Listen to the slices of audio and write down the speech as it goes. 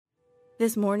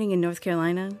This morning in North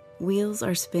Carolina, wheels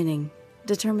are spinning.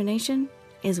 Determination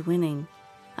is winning.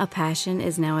 A passion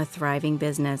is now a thriving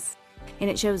business, and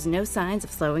it shows no signs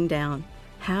of slowing down.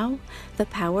 How? The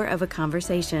power of a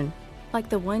conversation, like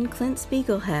the one Clint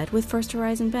Spiegel had with First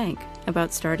Horizon Bank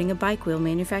about starting a bike wheel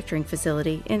manufacturing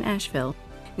facility in Asheville.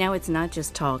 Now it's not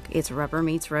just talk, it's rubber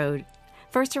meets road.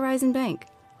 First Horizon Bank.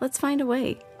 Let's find a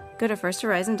way. Go to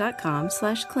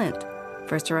firsthorizon.com/Clint.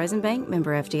 First Horizon Bank,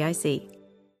 member FDIC.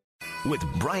 With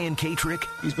Brian Katrick.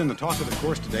 He's been the talk of the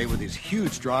course today with his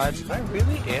huge drives. I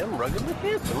really am ruggedly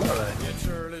handsome, all right. It's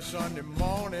early Sunday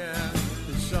morning.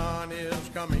 The sun is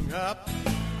coming up.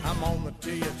 I'm on the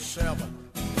tee at 7.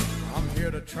 I'm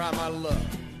here to try my luck.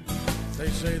 They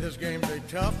say this game's a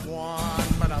tough one,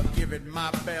 but I'll give it my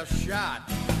best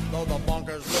shot. Though the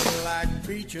bunkers look like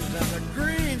beaches and the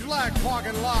greens like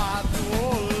parking lots.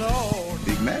 Oh, Lord.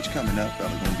 Big match coming up. I'm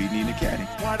going to be needing a caddy.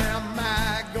 What am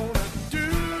I going to do?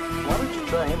 Why don't you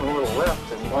try him a little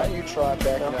left, and why don't you try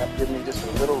backing up, give me just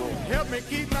a little room. Help me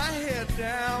keep my head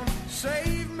down.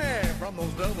 Save me from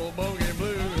those double bogey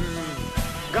blues.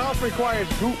 Golf requires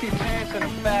goofy pants and a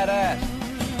fat ass.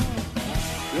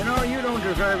 You know, you don't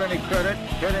deserve any credit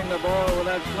hitting the ball with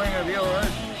that swing of yours.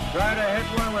 Try to hit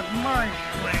one with my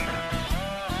swing.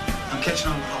 I'm catching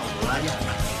on balls, right?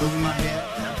 Moving my head.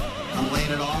 I'm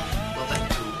laying it off. Well, that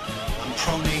too. I'm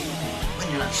pronating. When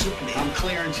you're not shooting me, I'm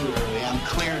clearing too early. I'm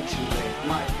clearing too late.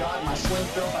 My God, my swing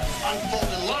film, my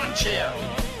unfolded lawn chair.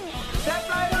 Step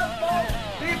right up, folks.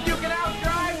 See if you can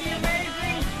outdrive the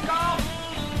amazing golf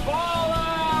ball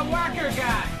whacker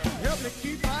guy. Help me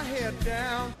keep my head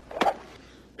down.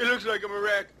 It looks like I'm a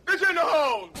wreck. It's in the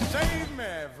hole. Save me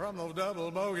from those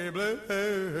double bogey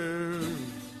blues.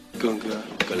 Gunga,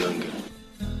 galunga.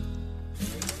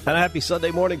 And a happy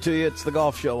Sunday morning to you. It's the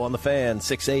Golf Show on the Fan,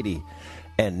 680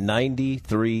 and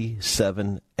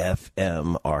 93.7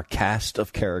 FM. Our cast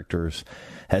of characters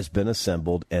has been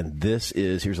assembled, and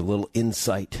here's a little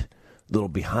insight, little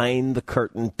behind the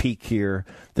curtain peek here.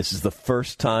 This is the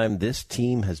first time this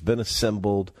team has been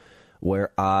assembled where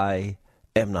I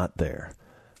am not there.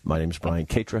 My name is Brian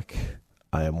Katrick.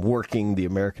 I am working the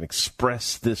American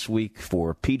Express this week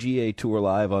for PGA Tour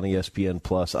Live on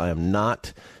ESPN+. I am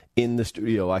not in the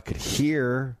studio. I could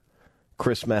hear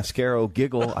Chris Mascaro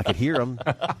giggle. I could hear him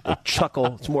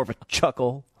chuckle. It's more of a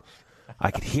chuckle.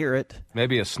 I could hear it.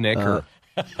 Maybe a snicker.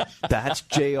 That's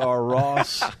J.R.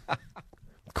 Ross.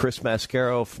 Chris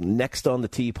Mascaro, Next on the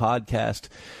Tee podcast.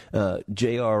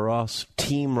 J.R. Ross,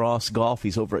 Team Ross Golf.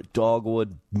 He's over at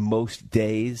Dogwood most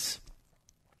days.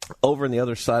 Over in the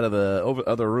other side of the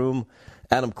other room,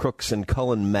 Adam Crooks and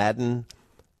Cullen Madden,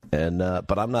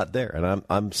 but I'm not there, and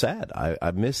I'm sad.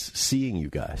 I miss seeing you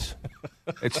guys.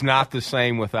 It's not the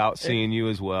same without seeing you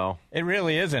as well. It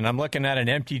really isn't. I'm looking at an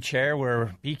empty chair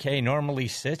where BK normally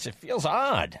sits. It feels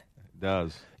odd. It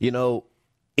does. You know,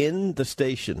 in the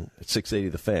station at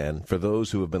 680 The Fan, for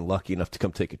those who have been lucky enough to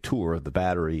come take a tour of the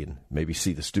Battery and maybe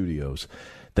see the studios,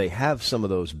 they have some of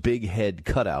those big head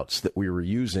cutouts that we were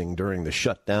using during the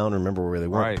shutdown. Remember where they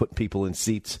weren't putting people in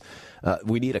seats?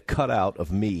 We need a cutout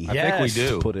of me. I think we do.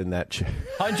 To put in that chair.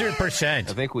 100%.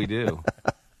 I think we do.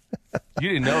 You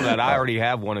didn't know that. I already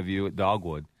have one of you at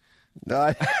Dogwood. No,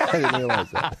 I didn't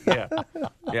realize that.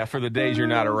 Yeah. For the days you're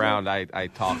not around, I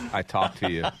talk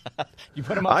to you. You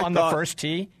put him up on the first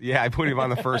tee? Yeah, I put him on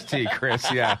the first tee,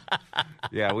 Chris. Yeah,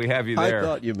 we have you there. I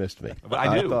thought you missed me. But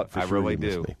I do. I really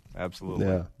do. Absolutely.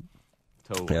 Yeah.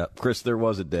 Totally. Yeah, Chris. There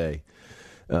was a day.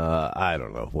 I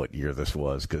don't know what year this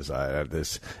was because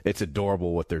it's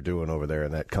adorable what they're doing over there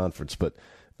in that conference. But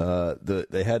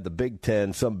they had the Big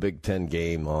Ten, some Big Ten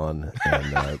game on,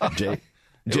 and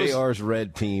JR's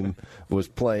red team was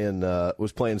playing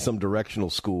some directional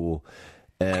school,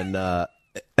 and the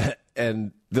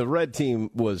red team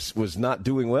was not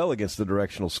doing well against the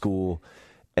directional school,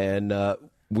 and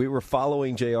we were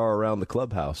following JR around the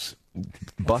clubhouse,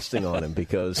 busting on him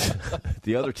because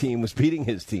the other team was beating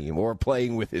his team or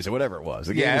playing with his, or whatever it was.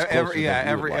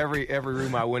 Every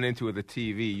room I went into with a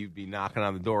TV, you'd be knocking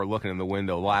on the door, looking in the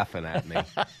window, laughing at me.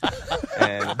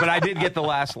 But I did get the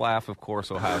last laugh. Of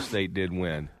course, Ohio State did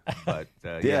win. But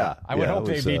I would hope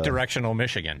they beat directional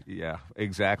Michigan. Yeah,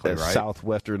 exactly right.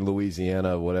 Southwestern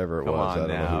Louisiana, whatever it was. Come on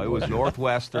now, it was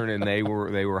Northwestern, and they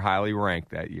were highly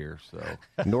ranked that year. So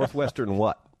Northwestern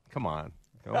what? Come on.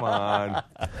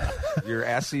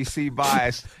 Your SEC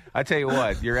bias. I tell you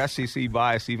what, your SEC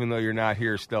bias, even though you're not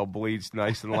here, still bleeds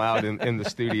nice and loud in the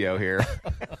studio here.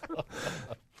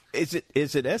 Is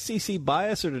it SEC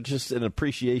bias or just an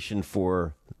appreciation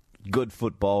for good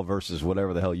football versus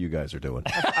whatever the hell you guys are doing?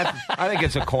 I think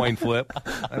it's a coin flip.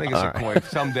 I think it's a coin.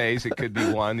 Some days it could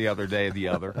be one, the other day the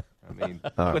other. mean,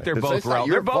 All but right. they're both They're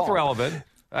relevant. both relevant.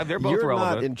 They're both You're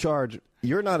relevant. not in charge.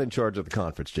 You're not in charge of the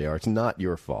conference, JR. It's not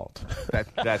your fault.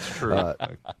 That's true.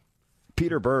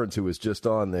 Peter Burns, who was just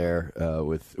on there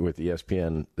with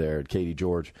ESPN there at Katie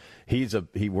George,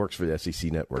 he works for the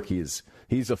SEC Network. He's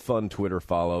a fun Twitter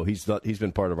follow. He's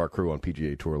been part of our crew on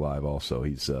PGA Tour Live also.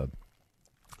 He's a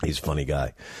funny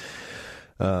guy.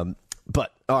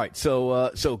 But all right,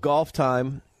 so golf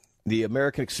time, the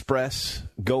American Express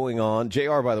going on.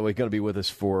 JR, by the way, going to be with us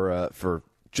for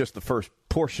just the first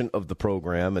portion of the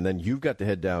program, and then you've got to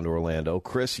head down to Orlando.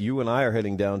 Chris, you and I are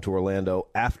heading down to Orlando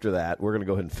after that. We're going to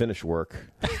go ahead and finish work.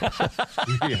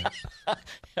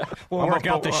 We'll work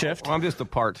out the shift. I'm just a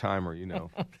part-timer,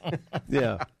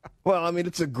 Yeah. Well, I mean,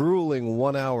 it's a grueling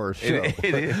 1-hour show.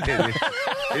 It is.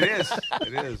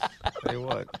 Tell you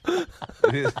what.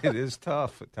 It is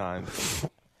tough at times.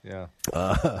 Yeah.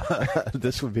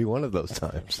 This would be one of those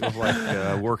times. Feels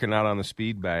like working out on the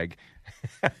speed bag.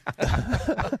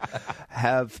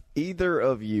 Have either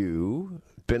of you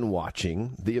been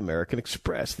watching the American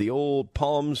Express, the old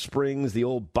Palm Springs, the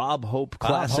old Bob Hope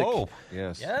Classic? Bob Hope.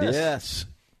 Yes.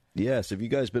 Yes. Have you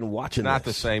guys been watching Not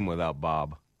this? the same without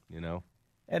Bob,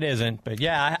 It isn't, but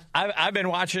yeah, I've been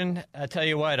watching. I tell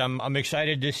you what, I'm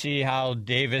excited to see how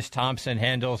Davis Thompson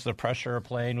handles the pressure of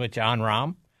playing with Jon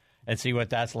Rahm, and see what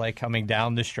that's like coming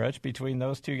down the stretch between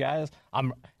those two guys.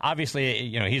 I'm obviously,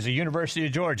 he's a University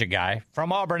of Georgia guy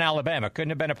from Auburn, Alabama.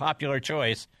 Couldn't have been a popular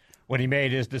choice when he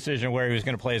made his decision where he was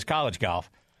going to play his college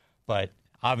golf, but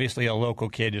obviously a local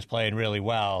kid who's playing really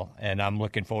well, and I'm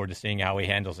looking forward to seeing how he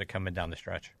handles it coming down the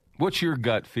stretch. What's your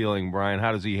gut feeling, Brian?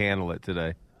 How does he handle it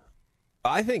today?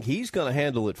 I think he's going to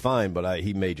handle it fine, but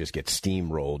he may just get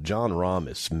steamrolled. Jon Rahm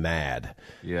is mad.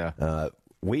 Yeah.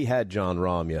 We had Jon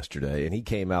Rahm yesterday, and he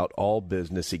came out all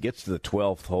business. He gets to the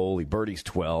 12th hole. He birdies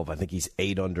 12. I think he's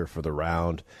 8 under for the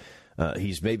round.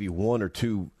 He's maybe 1 or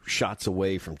 2 shots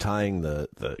away from tying the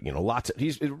lots of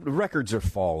records are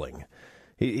falling.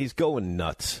 He's going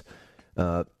nuts.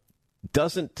 He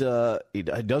doesn't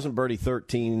birdie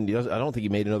 13. I don't think he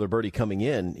made another birdie coming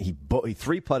in. He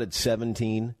 3-putted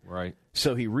 17. Right.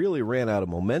 So he really ran out of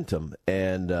momentum,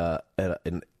 and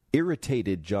an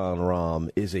irritated Jon Rahm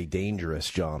is a dangerous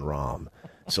Jon Rahm.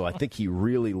 So I think he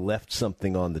really left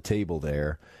something on the table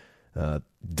there.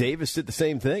 Davis did the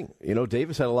same thing.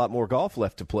 Davis had a lot more golf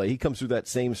left to play. He comes through that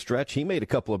same stretch. He made a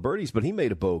couple of birdies, but he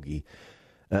made a bogey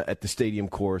at the Stadium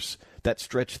course. That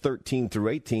stretch 13 through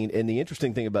 18. And the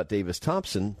interesting thing about Davis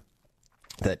Thompson,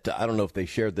 that I don't know if they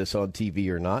shared this on TV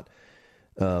or not,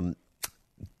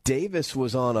 Davis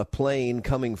was on a plane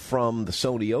coming from the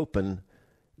Sony Open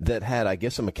that had, I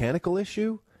guess, a mechanical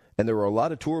issue, and there were a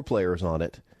lot of tour players on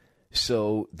it.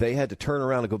 So they had to turn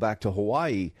around and go back to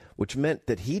Hawaii, which meant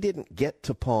that he didn't get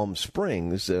to Palm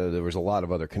Springs. There was a lot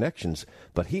of other connections,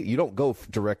 but you don't go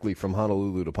directly from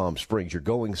Honolulu to Palm Springs. You're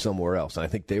going somewhere else, and I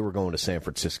think they were going to San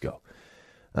Francisco.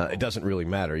 It doesn't really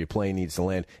matter. Your plane needs to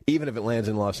land. Even if it lands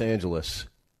in Los Angeles,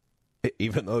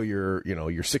 even though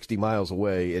you're 60 miles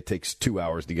away, it takes 2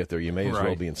 hours to get there. You may as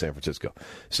well be in San Francisco.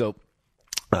 So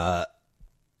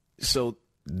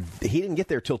he didn't get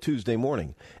there till Tuesday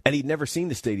morning, and he'd never seen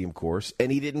the Stadium course,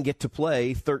 and he didn't get to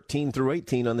play 13 through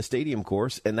 18 on the Stadium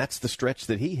course, and that's the stretch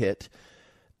that he hit,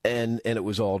 and it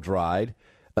was all dried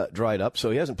up.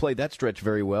 So he hasn't played that stretch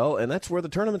very well, and that's where the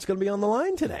tournament's going to be on the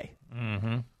line today.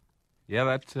 Mm-hmm.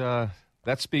 Yeah,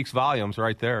 that speaks volumes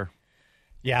right there.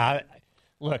 Yeah,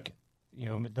 look,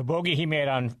 the bogey he made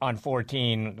on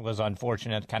 14 was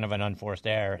unfortunate, kind of an unforced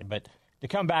error, but to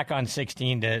come back on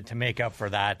 16 to make up for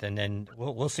that, and then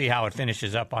we'll see how it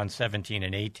finishes up on 17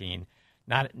 and 18.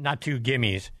 Not 2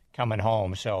 gimmies coming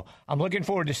home. So I'm looking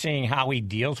forward to seeing how he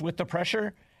deals with the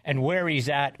pressure and where he's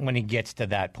at when he gets to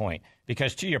that point.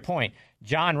 Because to your point,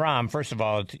 Jon Rahm, first of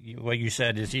all, what you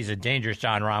said is he's a dangerous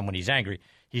Jon Rahm when he's angry.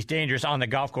 He's dangerous on the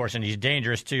golf course, and he's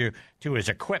dangerous to his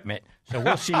equipment. So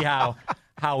we'll see how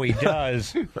he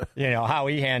does, how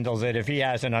he handles it, if he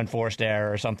has an unforced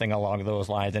error or something along those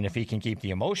lines, and if he can keep the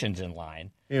emotions in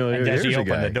line. And does he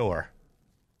open the door?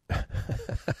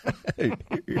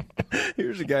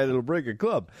 Here's a guy that'll break a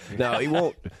club. Now, he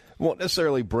won't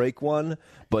necessarily break one,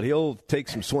 but he'll take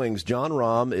some swings. Jon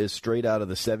Rahm is straight out of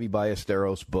the Seve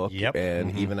Ballesteros book,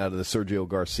 and even out of the Sergio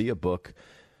Garcia book,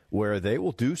 where they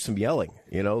will do some yelling.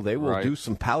 They will do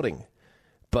some pouting.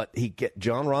 But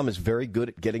Jon Rahm is very good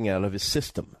at getting out of his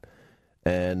system.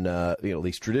 And, at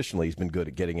least traditionally, he's been good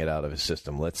at getting it out of his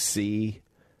system. Let's see.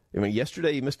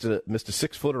 Yesterday he missed a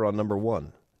 6-footer on number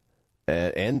 1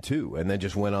 and 2, and then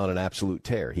just went on an absolute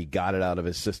tear. He got it out of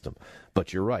his system.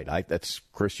 But you're right.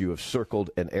 Chris, you have circled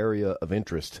an area of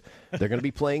interest. They're going to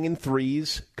be playing in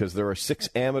threes because there are 6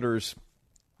 amateurs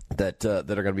that are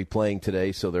going to be playing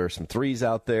today. So there are some threes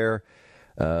out there.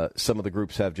 Some of the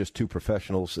groups have just 2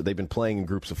 professionals. They've been playing in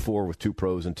groups of 4 with 2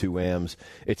 pros and 2 AMs.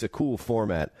 It's a cool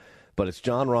format. But it's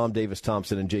Jon Rahm, Davis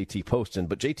Thompson, and JT Poston.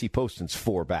 But JT Poston's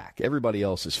 4 back. Everybody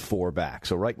else is 4 back.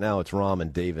 So right now it's Rahm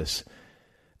and Davis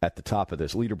at the top of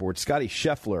this leaderboard. Scotty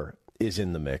Scheffler is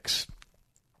in the mix.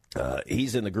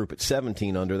 He's in the group at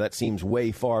 17 under. That seems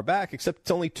way far back, except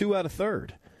it's only 2 out of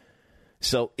third.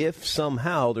 So if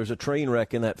somehow there's a train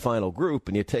wreck in that final group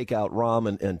and you take out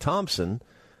Rahm and Thompson,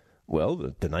 well,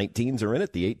 the 19s are in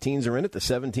it, the 18s are in it, the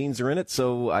 17s are in it.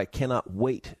 So I cannot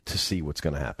wait to see what's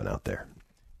going to happen out there.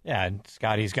 Yeah, and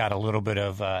Scotty's got a little bit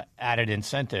of added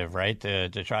incentive, right, to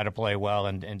try to play well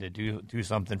and to do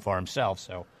something for himself.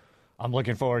 So I'm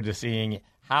looking forward to seeing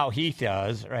how he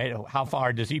does, right? How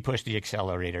far does he push the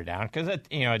accelerator down? Because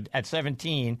at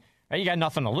 17, right, you got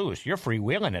nothing to lose. You're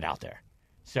freewheeling it out there.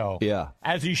 So yeah,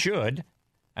 as he should,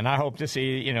 and I hope to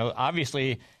see.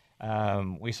 Obviously,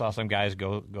 we saw some guys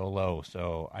go low,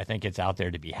 so I think it's out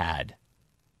there to be had.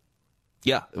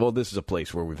 Yeah, well, this is a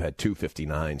place where we've had 2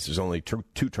 59s. There's only 2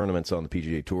 tournaments on the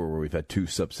PGA Tour where we've had 2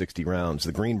 sub-60 rounds.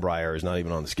 The Greenbrier is not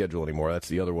even on the schedule anymore. That's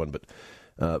the other one.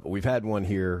 But we've had one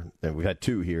here, and we've had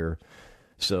 2 here.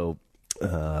 So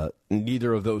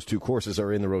neither of those 2 courses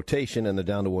are in the rotation, and they're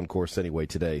down to 1 course anyway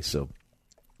today. So,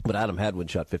 but Adam Hadwin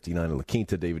shot 59 at La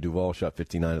Quinta. David Duval shot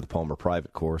 59 at the Palmer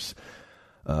Private Course.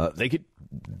 They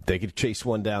could chase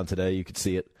one down today. You could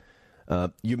see it.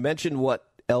 You mentioned what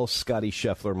else Scotty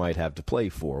Scheffler might have to play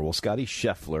for. Well, Scotty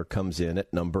Scheffler comes in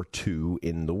at number 2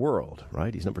 in the world,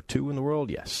 right? He's number 2 in the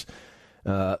world, yes.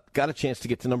 Got a chance to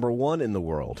get to number 1 in the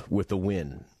world with a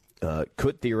win.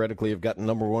 Could theoretically have gotten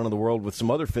number 1 in the world with some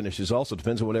other finishes also.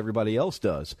 Depends on what everybody else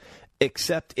does.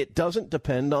 Except it doesn't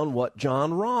depend on what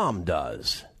Jon Rahm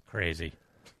does. Crazy.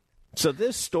 So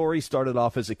this story started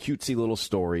off as a cutesy little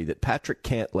story that Patrick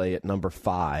Cantlay at number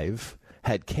 5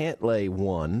 had Cantlay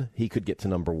won, he could get to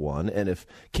number 1. And if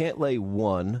Cantlay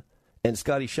won and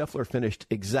Scotty Scheffler finished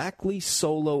exactly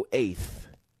solo 8th,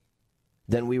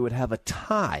 then we would have a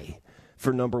tie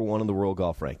for number 1 in the World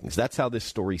Golf Rankings. That's how this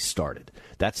story started.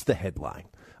 That's the headline.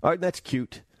 All right, that's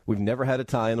cute. We've never had a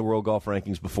tie in the World Golf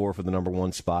Rankings before for the number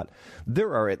 1 spot.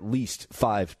 There are at least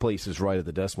 5 places right at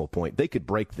the decimal point. They could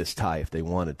break this tie if they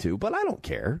wanted to, but I don't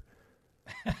care.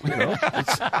 It's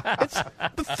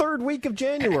the 3rd week of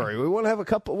January. We want to have a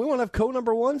couple. We want to have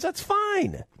co-number 1s. That's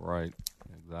fine. Right.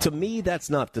 Exactly. To me, that's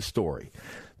not the story.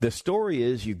 The story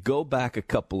is you go back a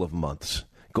couple of months,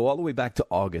 go all the way back to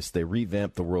August. They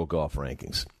revamped the World Golf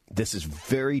Rankings. This is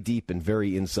very deep and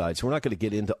very inside, so we're not going to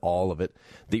get into all of it.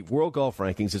 The World Golf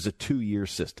Rankings is a 2-year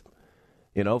system.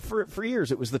 For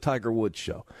years it was the Tiger Woods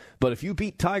show. But if you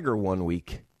beat Tiger one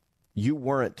week, you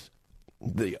weren't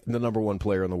the number 1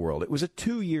 player in the world. It was a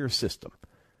 2-year system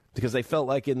because they felt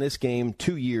like in this game,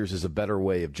 2 years is a better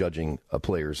way of judging a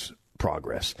player's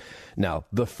progress. Now,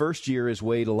 the first year is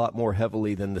weighed a lot more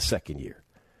heavily than the second year.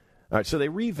 All right, so they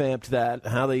revamped that,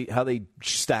 how they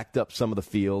stacked up some of the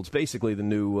fields. Basically, the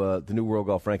new World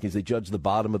Golf Rankings, they judge the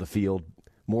bottom of the field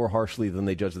more harshly than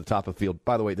they judge the top of the field.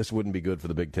 By the way, this wouldn't be good for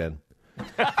the Big Ten.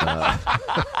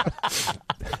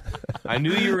 I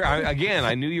knew you were.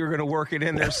 I knew you were going to work it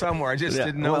in there somewhere. I just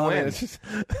didn't know when.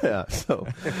 So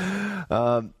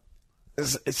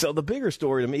the bigger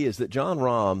story to me is that Jon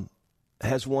Rahm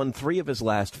has won 3 of his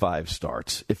last 5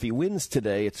 starts. If he wins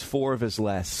today, it's 4 of his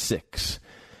last 6.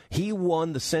 He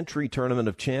won the Century Tournament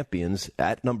of Champions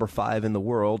at number 5 in the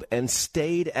world and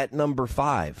stayed at number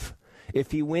 5.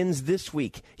 If he wins this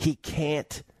week, he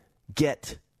can't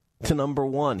get to number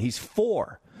 1. He's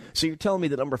 4. So you're telling me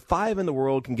that number 5 in the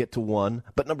world can get to 1,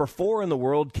 but number 4 in the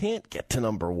world can't get to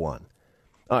number 1.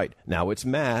 All right, now it's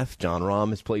math. Jon Rahm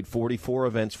has played 44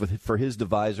 events for his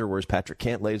divisor, whereas Patrick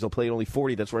Cantlay has played only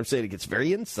 40. That's what I'm saying. It gets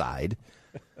very inside.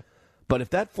 But if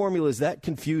that formula is that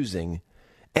confusing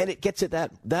and it gets it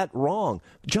that wrong,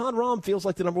 Jon Rahm feels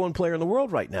like the number 1 player in the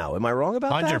world right now. Am I wrong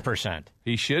about 100%. that? 100%.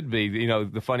 He should be.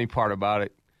 The funny part about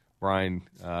it, Brian,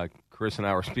 Chris and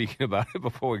I were speaking about it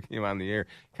before we came on the air.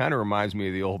 Kind of reminds me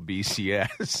of the old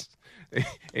BCS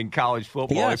in college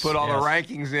football. Yes, they put all the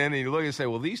rankings in, and you look and say,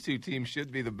 well, these 2 teams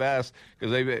should be the best.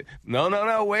 Because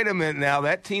no, wait a minute now.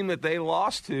 That team that they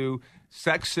lost to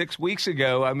 6 weeks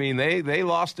ago, I mean, they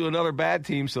lost to another bad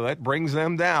team, so that brings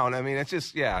them down. I mean, it's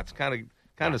just, it's kind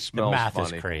of smells the math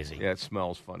funny. Is crazy. Yeah, it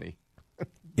smells funny.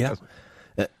 Yeah,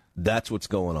 that's what's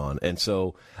going on. And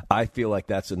so I feel like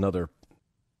that's another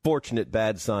fortunate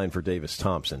bad sign for Davis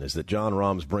Thompson is that Jon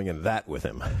Rahm's bringing that with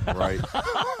him. Right.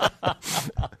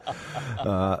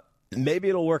 Maybe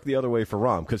it'll work the other way for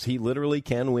Rahm because he literally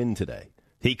can win today.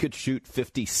 He could shoot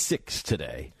 56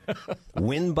 today,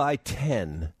 win by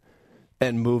 10,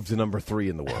 and moved to number 3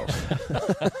 in the world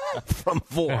from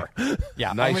 4.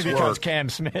 Yeah, nice only because work. Cam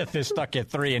Smith is stuck at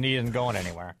 3 and he isn't going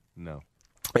anywhere. No.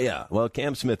 Yeah, well,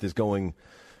 Cam Smith is going.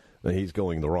 He's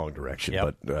going the wrong direction,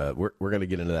 but we're going to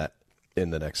get into that in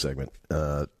the next segment.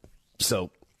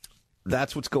 So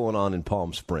that's what's going on in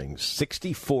Palm Springs.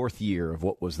 64th year of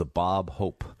what was the Bob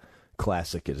Hope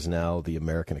Classic. It is now the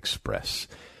American Express.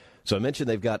 So I mentioned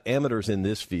they've got amateurs in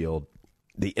this field.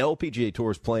 The LPGA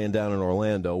Tour is playing down in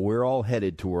Orlando. We're all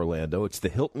headed to Orlando. It's the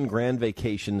Hilton Grand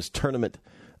Vacations Tournament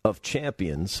of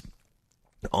Champions.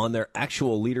 On their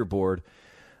actual leaderboard,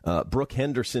 Brooke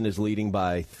Henderson is leading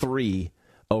by 3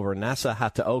 over Nasa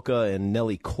Hataoka and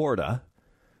Nelly Korda.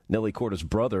 Nelly Korda's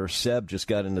brother, Seb, just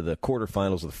got into the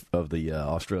quarterfinals of the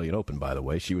Australian Open, by the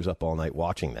way. She was up all night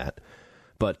watching that.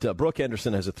 But Brooke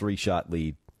Henderson has a 3-shot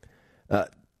lead.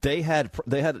 They had.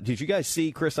 Did you guys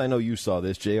see, Chris? I know you saw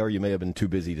this. JR, you may have been too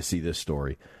busy to see this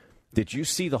story. Did you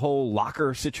see the whole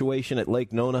locker situation at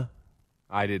Lake Nona?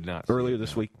 I did not. Earlier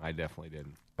this week? I definitely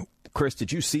didn't. Chris,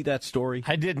 did you see that story?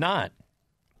 I did not.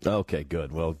 Okay,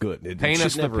 good. Well, good. It Paint should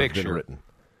us the never have been picture. written.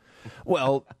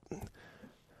 Well,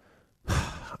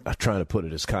 I'm trying to put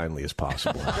it as kindly as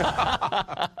possible.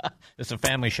 It's a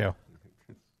family show.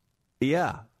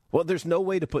 Yeah. Well, there's no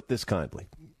way to put this kindly.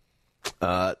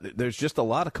 There's just a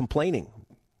lot of complaining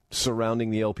surrounding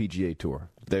the LPGA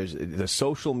Tour. There's the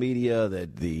social media,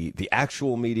 the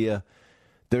actual media.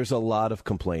 There's a lot of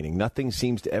complaining. Nothing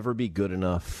seems to ever be good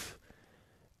enough.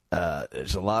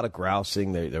 There's a lot of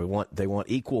grousing. They want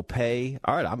equal pay.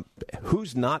 All right,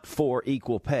 who's not for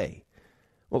equal pay?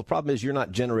 Well, the problem is you're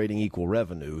not generating equal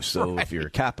revenue. So if you're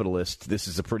a capitalist, this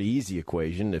is a pretty easy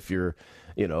equation. If you're,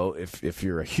 if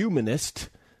you're a humanist,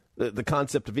 the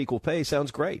concept of equal pay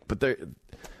sounds great, but they're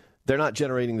not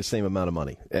generating the same amount of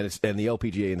money. And the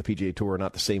LPGA and the PGA Tour are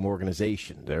not the same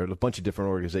organization. They're a bunch of different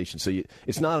organizations. So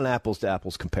it's not an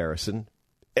apples-to-apples comparison.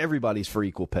 Everybody's for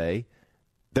equal pay.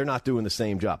 They're not doing the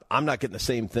same job. I'm not getting the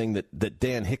same thing that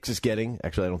Dan Hicks is getting.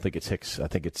 Actually, I don't think it's Hicks. I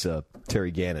think it's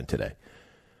Terry Gannon today.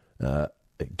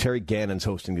 Terry Gannon's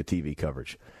hosting the TV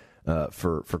coverage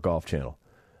for Golf Channel.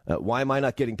 Why am I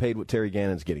not getting paid what Terry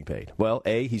Gannon's getting paid? Well,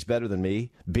 A, he's better than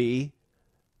me. B,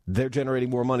 they're generating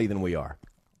more money than we are.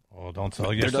 Oh, don't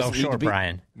sell yourself short,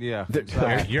 Brian. Yeah.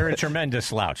 You're a tremendous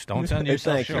slouch. Don't sell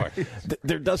yourself short.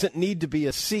 There doesn't need to be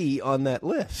a C on that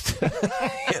list.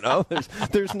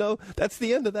 There's no, that's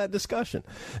the end of that discussion.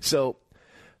 So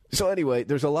anyway,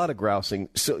 there's a lot of grousing.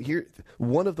 So here,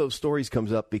 one of those stories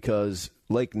comes up because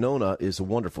Lake Nona is a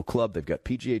wonderful club. They've got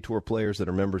PGA Tour players that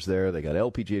are members there. They got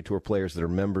LPGA Tour players that are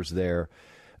members there.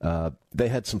 They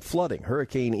had some flooding.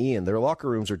 Hurricane Ian. Their locker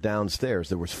rooms are downstairs.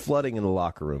 There was flooding in the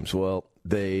locker rooms. Well,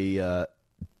 they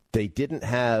didn't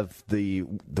have the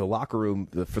locker room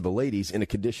for the ladies in a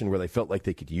condition where they felt like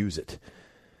they could use it.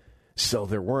 So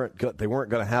they weren't going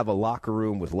to have a locker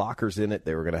room with lockers in it.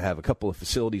 They were going to have a couple of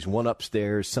facilities, one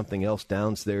upstairs, something else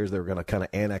downstairs. They were going to kind of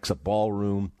annex a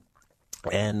ballroom,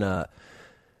 and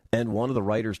one of the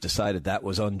writers decided that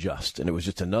was unjust, and it was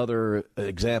just another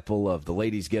example of the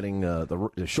ladies getting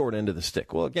the short end of the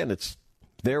stick. Well, again, it's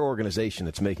their organization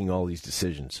that's making all these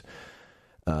decisions,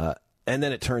 and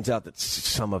then it turns out that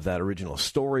some of that original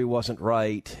story wasn't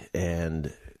right,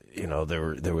 and it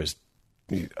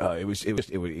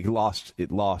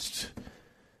lost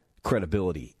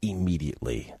credibility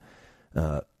immediately.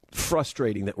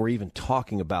 Frustrating that we're even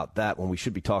talking about that when we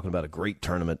should be talking about a great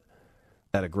tournament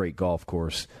at a great golf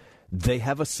course. They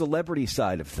have a celebrity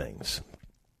side of things.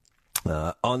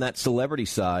 On that celebrity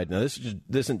side, now this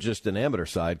isn't just an amateur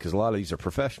side because a lot of these are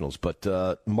professionals, but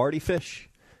Marty Fish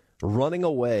running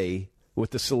away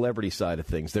with the celebrity side of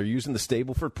things. They're using the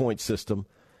Stableford point system.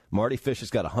 Marty Fish has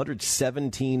got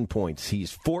 117 points.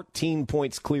 He's 14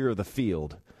 points clear of the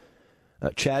field.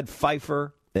 Chad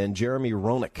Pfeiffer and Jeremy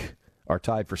Roenick are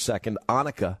tied for second.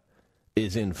 Annika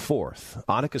is in fourth.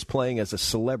 Annika's playing as a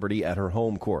celebrity at her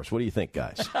home course. What do you think,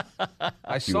 guys?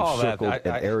 I saw that.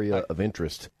 An area of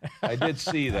interest. I did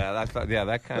see that. I thought,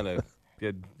 that kind of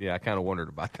did. Yeah, I kind of wondered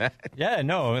about that. Yeah,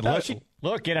 no.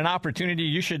 Look, get an opportunity.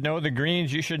 You should know the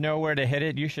greens. You should know where to hit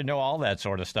it. You should know all that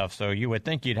sort of stuff. So you would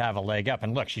think you'd have a leg up.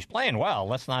 And look, she's playing well.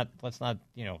 Let's not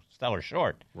sell her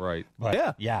short. Right.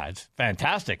 But yeah, it's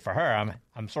fantastic for her.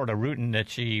 I'm sort of rooting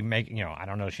that she I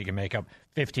don't know if she can make up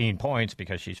 15 points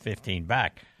because she's 15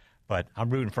 back, but I'm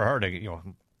rooting for her to,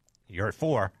 you're at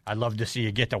 4. I'd love to see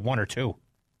you get to 1 or 2.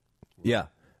 Yeah.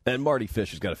 And Marty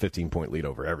Fish has got a 15-point lead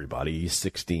over everybody. He's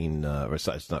 16,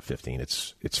 it's not 15.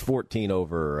 It's 14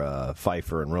 over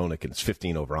Pfeiffer and Roenick, and it's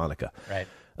 15 over Annika. Right.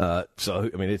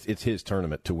 It's his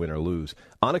tournament to win or lose.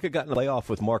 Annika got in a playoff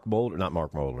with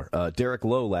Derek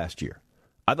Lowe last year.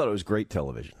 I thought it was great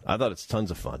television. I thought it's tons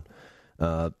of fun.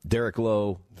 Derek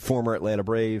Lowe, former Atlanta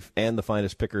Brave, and the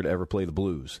finest picker to ever play the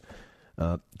Blues.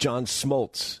 John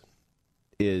Smoltz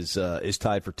is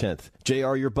tied for 10th.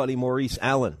 JR, your buddy Maurice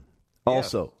Allen,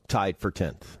 also tied for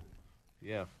 10th.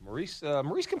 Yeah, Maurice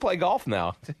can play golf now.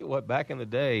 I'll tell you what, back in the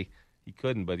day, he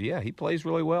couldn't, but yeah, he plays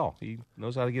really well. He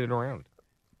knows how to get it around.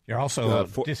 You're also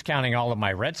discounting all of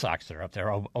my Red Sox that are up there.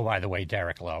 Oh, by the way,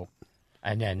 Derek Lowe.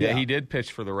 And then he did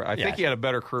pitch for the I think he had a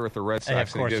better career with the Red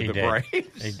Sox than he did with the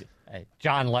Braves.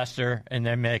 John Lester in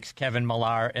the mix, Kevin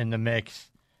Millar in the mix,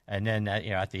 and then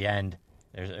at the end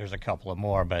there's a couple of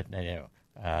more, but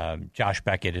Josh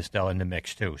Beckett is still in the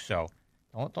mix too. So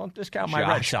don't discount my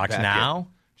Red Sox Beckett. Now.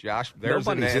 Josh,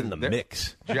 nobody's in the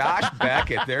mix. Josh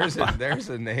Beckett, there's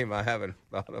a name I haven't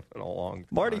thought of in a long time.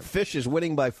 Marty Fish is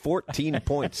winning by 14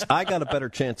 points. I got a better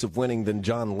chance of winning than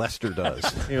John Lester does.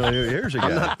 Here's a guy.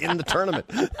 I'm not in the tournament.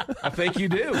 I think you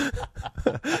do.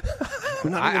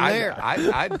 I'm not even there.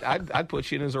 I'd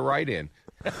put you in as a write-in.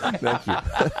 Thank you.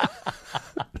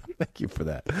 Thank you for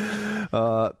that.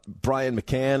 Brian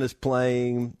McCann is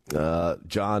playing. I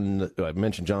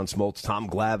mentioned John Smoltz. Tom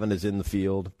Glavine is in the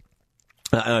field.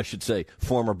 I should say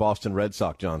former Boston Red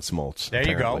Sox John Smoltz. There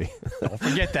apparently. You go. Don't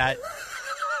forget that.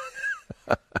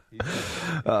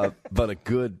 But a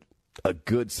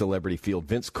good celebrity field.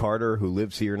 Vince Carter, who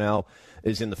lives here now,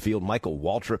 is in the field. Michael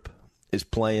Waltrip is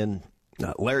playing.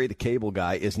 Larry the Cable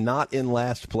Guy is not in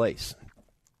last place.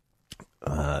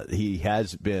 He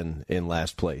has been in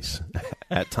last place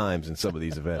at times in some of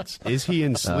these events. Is he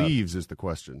in sleeves is the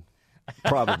question.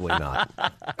 Probably not.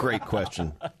 Great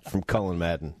question from Cullen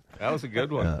Madden. That was a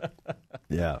good one.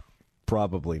 Yeah,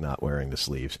 probably not wearing the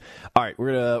sleeves. All right,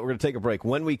 we're gonna take a break.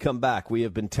 When we come back, we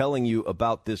have been telling you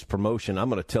about this promotion. I'm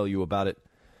going to tell you about it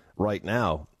right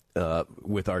now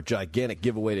with our gigantic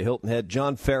giveaway to Hilton Head.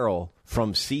 John Farrell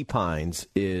from Sea Pines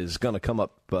is going to come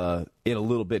up in a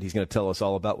little bit. He's going to tell us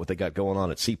all about what they got going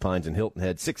on at Sea Pines and Hilton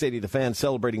Head. 680 The Fan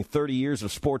celebrating 30 years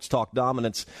of sports talk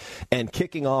dominance and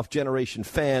kicking off Generation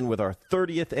Fan with our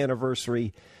 30th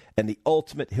anniversary and the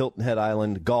ultimate Hilton Head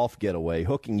Island golf getaway,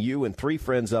 hooking you and 3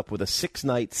 friends up with a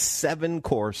 6-night,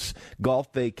 7-course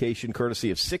golf vacation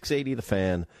courtesy of 680 The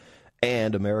Fan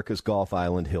and America's Golf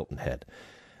Island Hilton Head.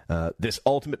 This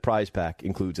ultimate prize pack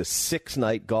includes a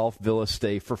 6-night golf villa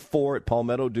stay for 4 at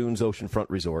Palmetto Dunes Oceanfront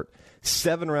Resort,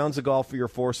 7 rounds of golf for your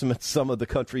foursome at some of the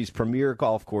country's premier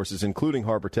golf courses, including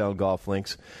Harbortown Golf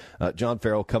Links. John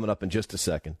Farrell coming up in just a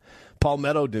second.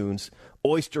 Palmetto Dunes,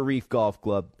 Oyster Reef Golf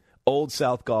Club, Old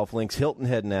South Golf Links, Hilton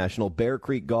Head National, Bear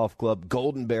Creek Golf Club,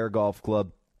 Golden Bear Golf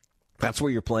Club. That's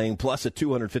where you're playing, plus a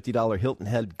 $250 Hilton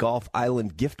Head Golf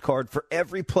Island gift card for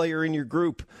every player in your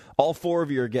group. All 4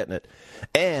 of you are getting it.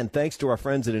 And thanks to our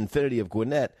friends at Infinity of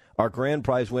Gwinnett, our grand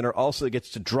prize winner also gets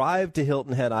to drive to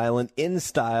Hilton Head Island in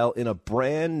style in a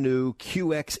brand new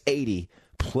QX80.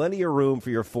 Plenty of room for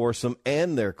your foursome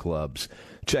and their clubs.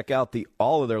 Check out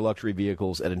all of their luxury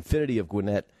vehicles at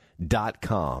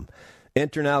infinityofgwinnett.com.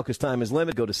 Enter now because time is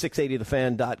limited. Go to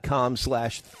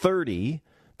 680thefan.com/30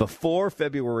 before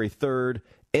February 3rd.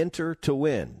 Enter to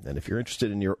win. And if you're interested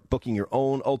in booking your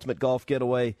own ultimate golf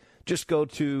getaway, just go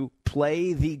to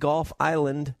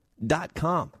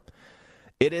playthegolfisland.com.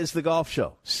 It is the Golf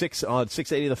Show,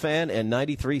 680 The Fan and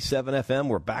 93.7 FM.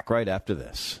 We're back right after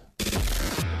this.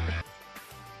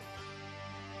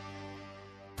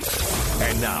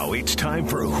 And now it's time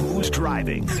for Who's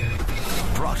Driving?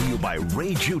 Brought to you by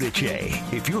Ray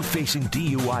Giudice. If you're facing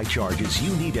DUI charges,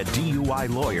 you need a DUI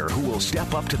lawyer who will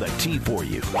step up to the T for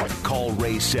you. Call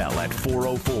Ray Sell at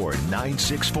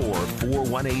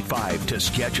 404-964-4185 to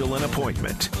schedule an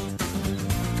appointment.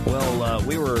 Well,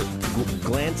 we were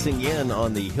glancing in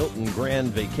on the Hilton Grand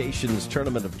Vacations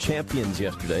Tournament of Champions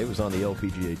yesterday. It was on the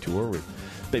LPGA Tour.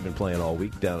 They've been playing all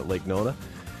week down at Lake Nona.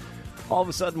 All of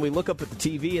a sudden, we look up at the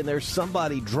TV, and there's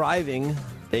somebody driving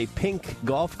a pink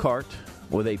golf cart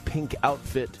with a pink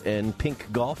outfit and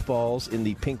pink golf balls in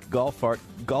the pink golf cart.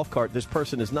 This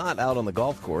person is not out on the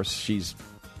golf course. She's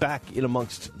back in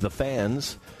amongst the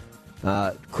fans,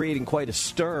 creating quite a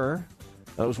stir.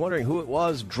 I was wondering who it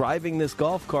was driving this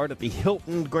golf cart at the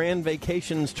Hilton Grand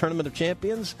Vacations Tournament of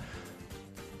Champions.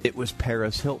 It was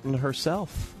Paris Hilton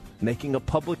herself making a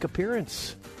public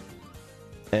appearance.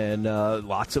 And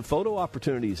lots of photo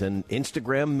opportunities, and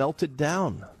Instagram melted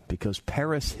down because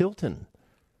Paris Hilton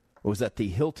was at the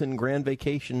Hilton Grand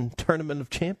Vacation Tournament of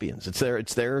Champions.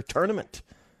 It's their tournament.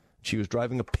 She was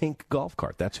driving a pink golf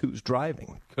cart. That's who's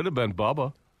driving. Could have been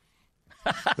Bubba.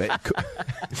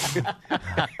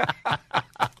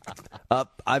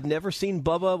 I've never seen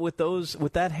Bubba with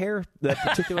that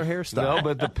particular hairstyle. No,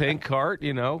 but the pink cart,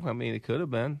 it could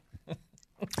have been.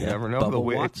 You never know. Bubba The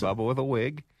wig, Watson. Bubba with a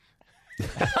wig.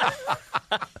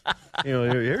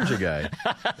 Here's a guy.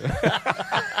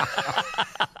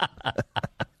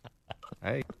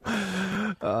 Hey.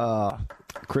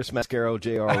 Chris Mascaro,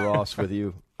 J.R. Ross with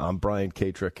you. I'm Brian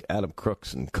Katrick, Adam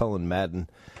Crooks, and Cullen Madden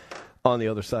on the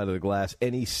other side of the glass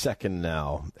any second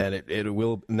now. And it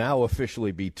will now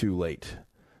officially be too late.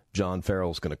 John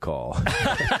Farrell's going to call.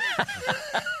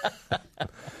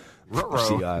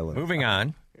 Sea Island. Moving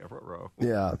on.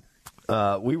 Yeah.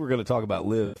 We were going to talk about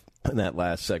Liv in that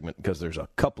last segment because there's a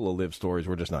couple of Liv stories.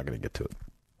 We're just not going to get to it.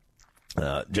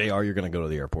 JR, you're going to go to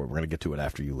the airport. We're going to get to it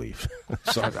after you leave.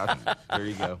 Sorry. There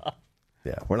you go.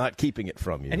 Yeah, we're not keeping it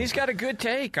from you. And he's got a good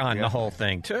take on the whole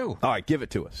thing, too. All right, give it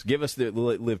to us. Give us the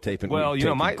Liv tape. And Well,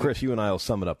 Chris, you and I will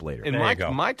sum it up later. And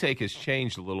my take has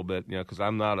changed a little bit, because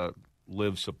I'm not a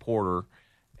Liv supporter.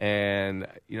 And,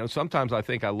 sometimes I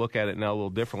think I look at it now a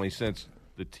little differently since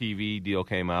the TV deal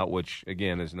came out, which,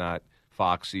 again, is not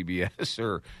Fox, CBS,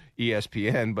 or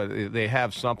ESPN, but they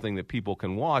have something that people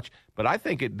can watch. But I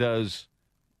think it does.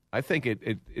 I think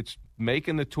it's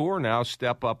making the tour now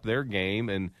step up their game,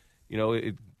 and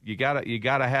you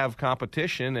gotta have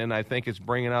competition, and I think it's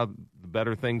bringing out the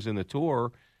better things in the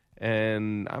tour.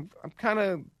 And I'm kind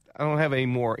of I don't have any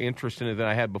more interest in it than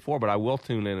I had before, but I will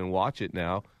tune in and watch it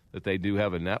now that they do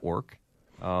have a network.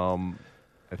 I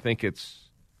think it's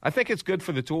good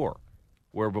for the tour,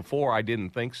 where before I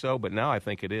didn't think so, but now I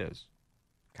think it is.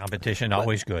 Competition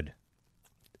always good.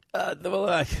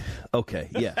 Okay,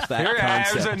 yes, that There's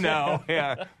concept. a no.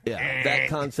 Yeah, that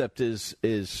concept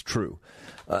is true,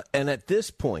 and at this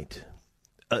point,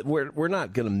 we're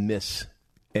not going to miss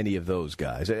any of those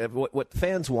guys. What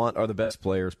fans want are the best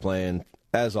players playing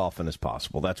as often as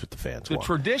possible. That's what the fans want. The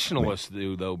traditionalists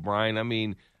do, though, Brian. I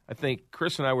mean, I think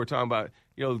Chris and I were talking about,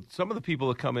 some of the people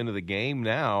that come into the game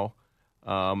now,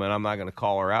 and I'm not going to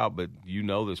call her out, but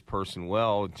this person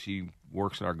well, and she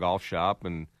works in our golf shop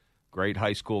and great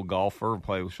high school golfer.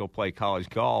 She'll play college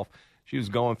golf. She was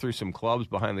going through some clubs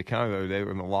behind the counter the other day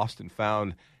in the Lost and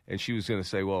Found, and she was going to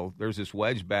say, well, there's this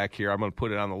wedge back here. I'm going to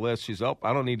put it on the list. She's, I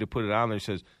don't need to put it on there. She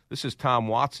says, this is Tom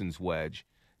Watson's wedge.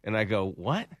 And I go,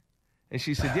 what? And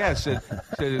she said, yeah. I said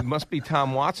it must be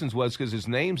Tom Watson's wedge because his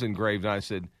name's engraved. And I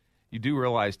said, you do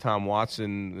realize Tom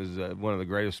Watson is one of the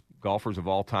greatest golfers of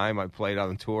all time. I played on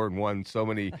the tour and won so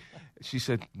many. She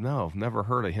said, no, I've never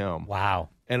heard of him. Wow.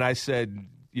 And I said,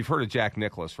 you've heard of Jack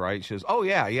Nicklaus, right? She says, oh,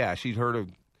 yeah. She'd heard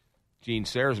of Gene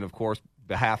Sarazen, of course,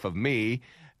 behalf of me,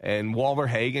 and Walter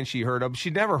Hagen she heard of.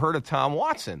 She'd never heard of Tom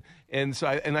Watson. And so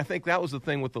I think that was the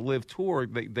thing with the Live Tour.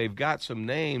 They've got some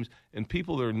names, and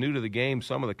people that are new to the game,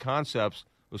 some of the concepts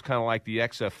was kind of like the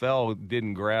XFL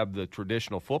didn't grab the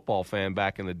traditional football fan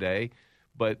back in the day,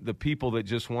 but the people that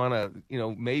just want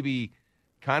to, maybe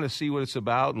kind of see what it's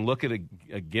about and look at a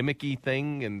gimmicky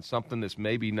thing and something that's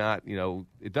maybe not,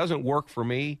 it doesn't work for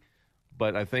me,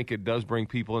 but I think it does bring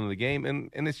people into the game, and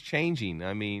it's changing.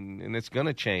 I mean, and it's going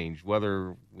to change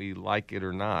whether we like it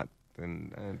or not.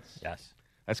 And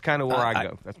that's kind of where I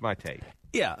go. That's my take.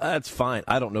 Yeah, that's fine.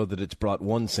 I don't know that it's brought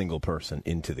one single person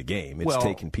into the game. It's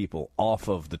taken people off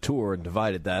of the tour and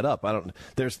divided that up.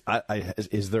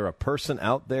 Is there a person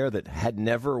out there that had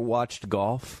never watched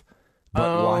golf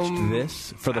but watched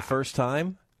this for the first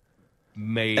time?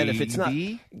 Maybe. And if it's not,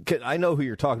 I know who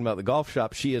you're talking about, the golf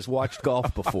shop. She has watched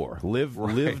golf before. Liv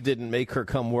didn't make her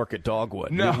come work at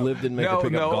Dogwood. Liv didn't make her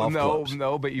pick up golf clubs.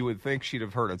 No, but you would think she'd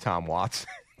have heard of Tom Watson.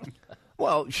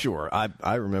 Well, sure.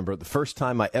 I remember the first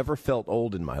time I ever felt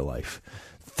old in my life.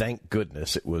 Thank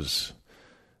goodness it was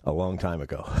a long time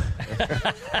ago.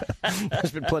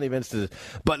 There's been plenty of instances.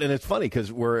 And it's funny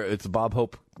because it's Bob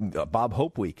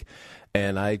Hope week.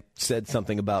 And I said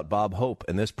something about Bob Hope,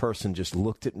 and this person just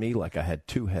looked at me like I had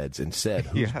two heads and said,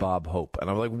 who's Bob Hope? And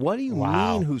I'm like, what do you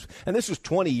mean who's... And this was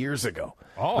 20 years ago.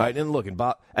 Oh. Right? And look,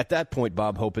 at that point,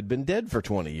 Bob Hope had been dead for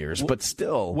 20 years, but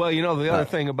still... Well, the other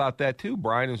thing about that, too,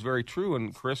 Brian, is very true,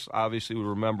 and Chris obviously would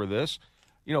remember this.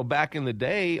 Back in the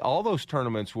day, all those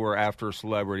tournaments were after a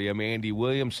celebrity. I mean, Andy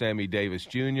Williams, Sammy Davis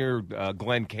Jr.,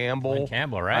 Glenn Campbell. Glenn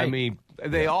Campbell, right. I mean,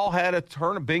 they all had a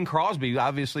tournament. Bing Crosby,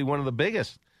 obviously one of the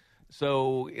biggest.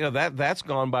 So, that's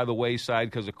gone by the wayside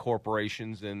because of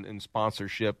corporations and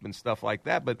sponsorship and stuff like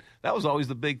that. But that was always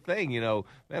the big thing,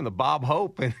 the Bob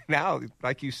Hope. And now,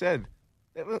 like you said,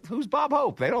 who's Bob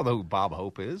Hope? They don't know who Bob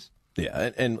Hope is.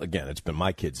 Yeah, and again, it's been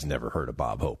my kids never heard of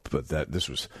Bob Hope, but this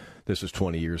was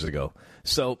 20 years ago.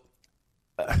 So,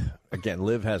 again,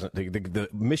 Liv hasn't. The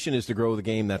mission is to grow the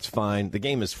game. That's fine. The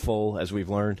game is full, as we've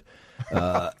learned.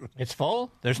 It's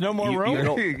full? There's no more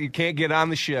room? You can't get on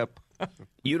the ship.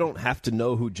 You don't have to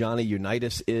know who Johnny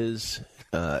Unitas is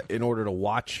in order to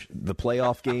watch the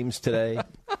playoff games today.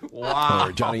 Wow.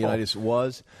 Or Johnny Unitas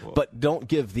was. But don't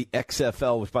give the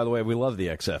XFL, which, by the way, we love the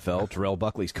XFL. Terrell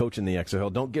Buckley's coaching the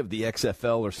XFL. Don't give the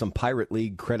XFL or some Pirate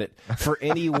League credit for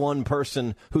any one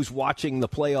person who's watching the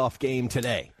playoff game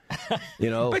today. But you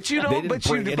don't, they didn't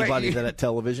bring anybody to that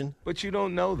television. But you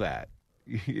don't know that.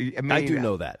 I do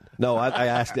know that. No, I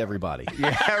asked everybody.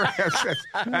 Yeah,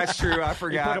 that's true. I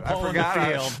forgot.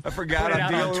 I forgot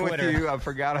I'm dealing with you. I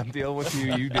forgot I'm dealing with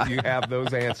you. You have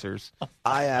those answers.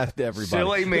 I asked everybody.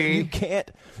 Silly me.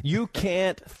 You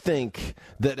can't think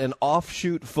that an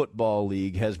offshoot football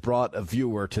league has brought a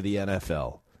viewer to the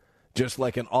NFL. Just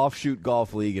like an offshoot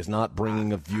golf league is not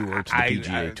bringing a viewer to the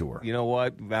PGA Tour. You know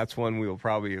what? That's one we will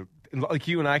probably, like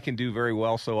you and I can do very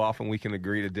well so often we can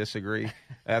agree to disagree.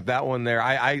 At that one there,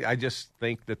 I just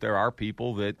think that there are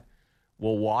people that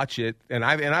will watch it, and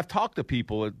I've talked to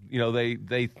people that,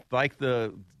 they like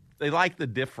the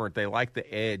different, they like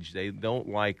the edge, they don't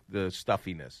like the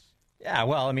stuffiness. Yeah,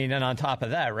 well, I mean, and on top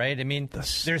of that, right? I mean,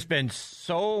 there's been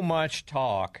so much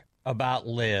talk about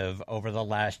LIV over the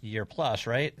last year plus,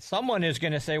 right? Someone is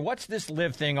going to say, what's this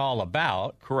LIV thing all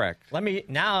about? Correct.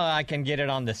 Now I can get it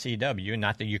on the CW.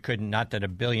 Not that a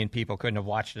billion people couldn't have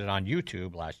watched it on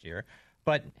YouTube last year,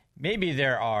 but maybe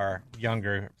there are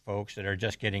younger folks that are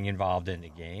just getting involved in the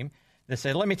game that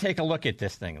say, let me take a look at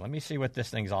this thing. Let me see what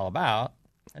this thing's all about.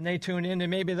 And they tune in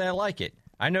and maybe they like it.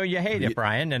 I know you hate it,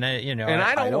 Brian, and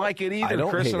I don't like it either,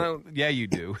 Chris. Yeah, you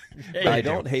do. I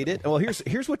don't hate it. Well,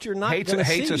 here's what you're not going to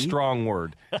see. Hate's a strong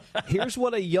word. Here's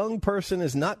what a young person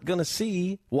is not going to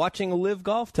see watching a LIV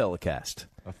golf telecast.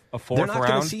 A fourth round. They're not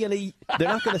going to see any. They're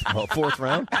not going to fourth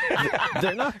round.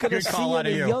 They're not going to see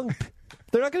any young.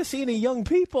 They're not going to see any young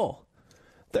people.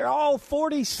 They're all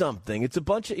 40-something. It's a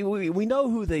bunch of. We know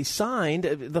who they signed.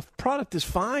 The product is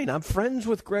fine. I'm friends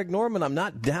with Greg Norman. I'm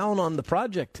not down on the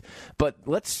project. But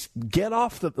let's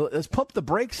pump the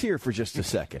brakes here for just a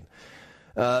second.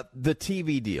 The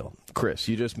TV deal, Chris.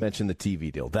 You just mentioned the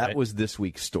TV deal. That was this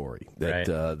week's story.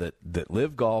 That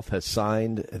LIV Golf has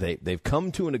signed. They've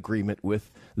come to an agreement with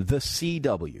the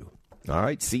CW. All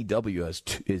right,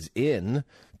 CW is in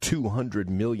 200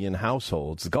 million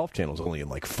households. The Golf Channel is only in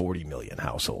like 40 million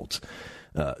households.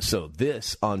 So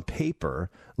this, on paper,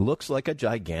 looks like a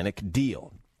gigantic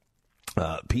deal.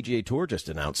 PGA Tour just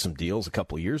announced some deals a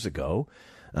couple years ago.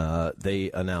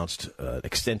 They announced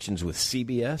extensions with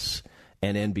CBS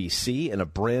and NBC and a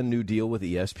brand new deal with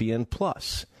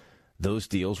ESPN+. Those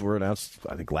deals were announced,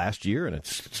 I think, last year, and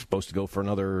it's supposed to go for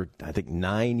another, I think,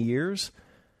 9 years.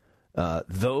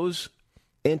 Those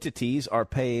entities are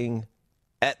paying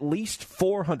at least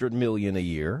 $400 million a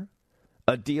year,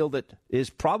 a deal that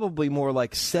is probably more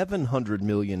like $700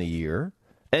 million a year,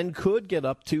 and could get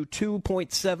up to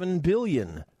 $2.7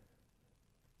 billion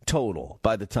total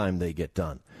by the time they get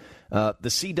done. The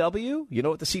CW, you know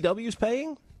what the CW is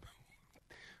paying?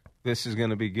 This is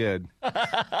going to be good.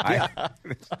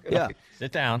 Yeah.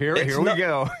 Sit down. Here we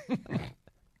go.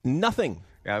 Nothing.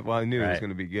 Yeah, well, I knew it was going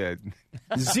to be good.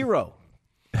 Zero.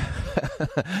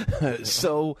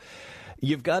 So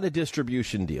you've got a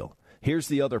distribution deal. Here's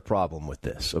the other problem with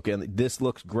this. Okay, and this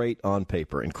looks great on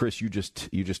paper, and Chris, you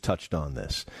just touched on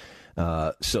this.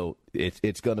 So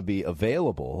it's going to be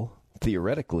available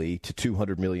theoretically to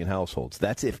 200 million households.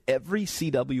 That's if every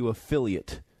CW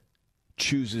affiliate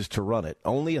chooses to run it.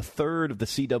 Only a third of the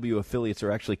CW affiliates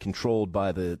are actually controlled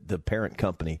by the parent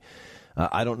company.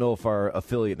 I don't know if our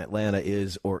affiliate in Atlanta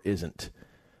is or isn't.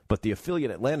 But the affiliate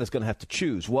in Atlanta is going to have to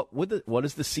choose. What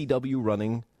is the CW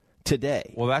running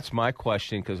today? Well, that's my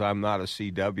question because I'm not a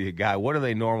CW guy. What do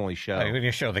they normally show? Are you going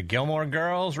to show the Gilmore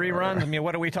Girls rerun? I mean,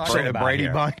 what are we talking about Brady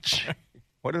here? Bunch?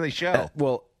 What do they show?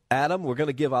 Well, Adam, we're going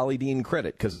to give Ali Dean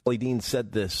credit because Ali Dean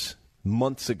said this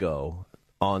months ago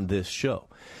on this show.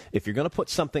 If you're going to put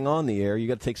something on the air, you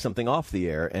got to take something off the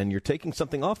air, and you're taking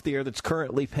something off the air that's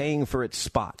currently paying for its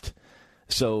spot.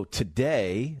 So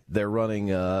today they're running.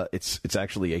 It's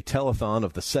actually a telethon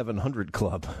of the 700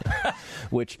 Club,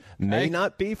 which may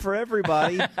not be for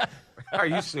everybody. Are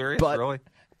you serious? But, really?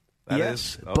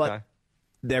 Yes, okay. But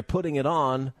they're putting it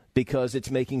on because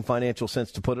it's making financial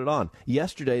sense to put it on.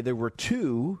 Yesterday there were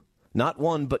two, not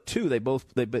one but two. They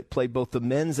played both the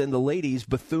men's and the ladies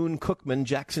Bethune-Cookman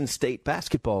Jackson State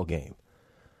basketball game.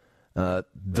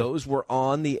 Those were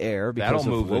on the air because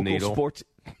of local sports.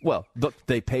 Well, look,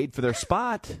 they paid for their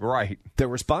spot. Right. There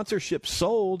were sponsorships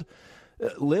sold.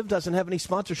 LIV doesn't have any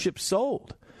sponsorships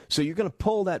sold. So you're going to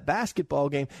pull that basketball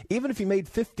game, even if you made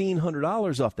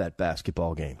 $1,500 off that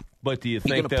basketball game. But do you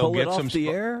think they'll pull get it some off the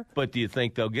air? But do you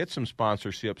think they'll get some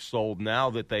sponsorships sold now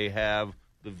that they have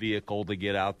the vehicle to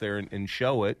get out there and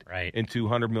show it right. in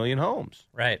 200 million homes.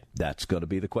 Right. That's going to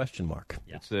be the question mark.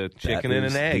 Yeah. It's a chicken and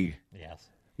an egg.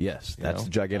 Yes, that's the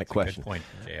gigantic question. Good point,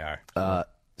 JR.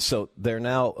 So they're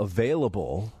now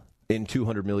available in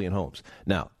 200 million homes.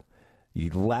 Now,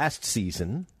 last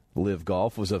season, Live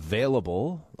Golf was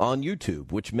available on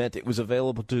YouTube, which meant it was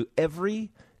available to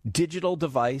every digital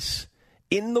device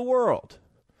in the world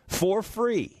for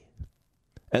free.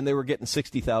 And they were getting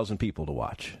 60,000 people to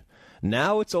watch.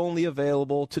 Now it's only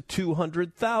available to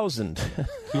 200,000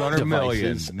 200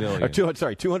 million.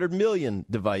 200 million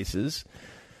devices.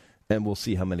 And we'll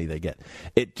see how many they get.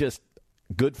 It just,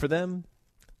 good for them.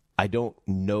 I don't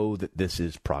know that this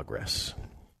is progress.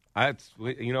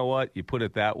 You know what? You put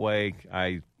it that way.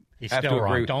 He's still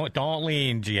wrong. Don't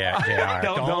lean, JR.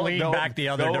 Don't lean back the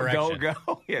other direction. Don't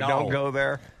go. Yeah, don't go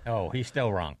there. No, he's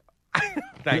still wrong.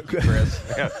 Thank you, Chris.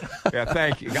 Yeah,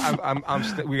 thank you.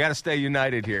 We got to stay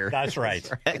united here. That's right.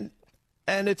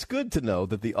 And it's good to know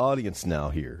that the audience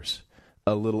now hears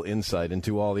a little insight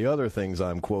into all the other things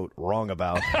I'm, quote, wrong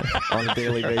about on a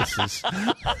daily basis.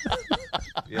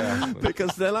 Yeah.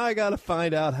 Because then I got to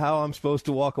find out how I'm supposed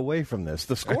to walk away from this.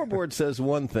 The scoreboard says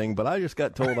one thing, but I just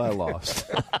got told I lost.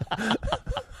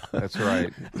 That's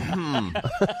right.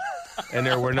 And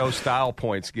there were no style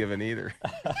points given either.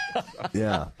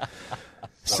 Yeah.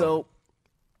 So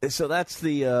that's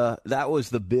that was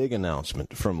the big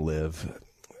announcement from Liv.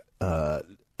 And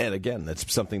again,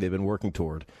 that's something they've been working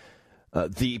toward.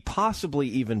 The possibly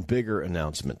even bigger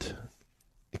announcement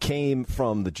came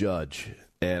from the judge,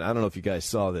 and I don't know if you guys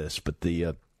saw this, but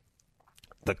the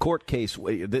court case.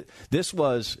 This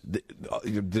was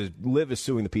the Liv is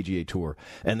suing the PGA Tour,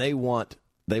 and they want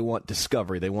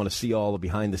discovery. They want to see all the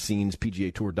behind the scenes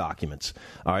PGA Tour documents.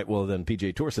 All right, well then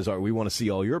PGA Tour says, all right, we want to see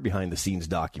all your behind the scenes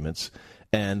documents,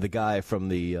 and the guy from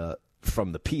the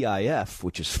PIF,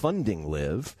 which is funding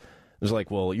Liv, was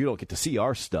like, well, you don't get to see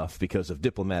our stuff because of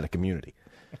diplomatic immunity.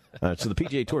 So the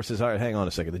PGA Tour says, all right, hang on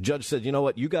a second. The judge said, you know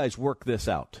what, you guys work this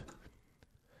out.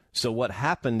 So what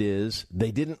happened is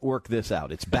they didn't work this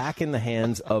out. It's back in the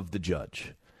hands of the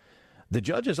judge. The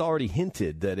judge has already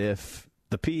hinted that if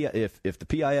the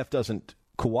PIF doesn't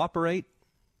cooperate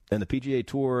and the PGA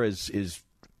Tour is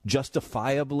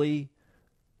justifiably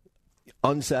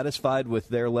unsatisfied with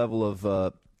their level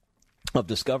of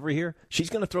discovery here,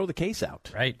 she's going to throw the case out.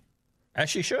 Right. As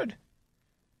she should.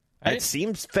 Right? It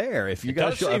seems fair. If I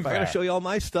got to show you all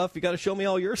my stuff, you got to show me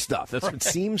all your stuff. That's what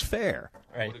seems fair.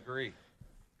 Right. I would agree.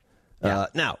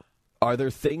 Now, are there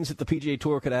things that the PGA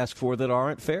Tour could ask for that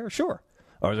aren't fair? Sure.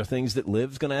 Are there things that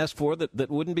Liv's going to ask for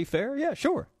that wouldn't be fair? Yeah,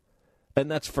 sure.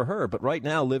 And that's for her. But right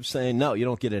now, Liv's saying, no, you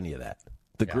don't get any of that.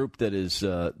 The group that is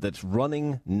that's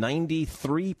running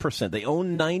 93%, they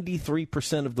own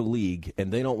 93% of the league,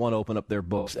 and they don't want to open up their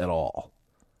books at all.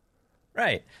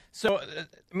 Right. So,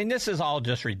 I mean, this is all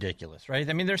just ridiculous, right?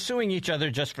 I mean, they're suing each other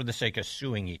just for the sake of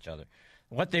suing each other.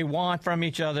 What they want from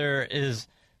each other is,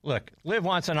 look, Liv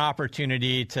wants an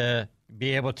opportunity to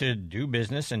be able to do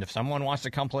business, and if someone wants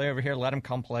to come play over here, let them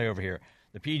come play over here.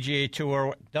 The PGA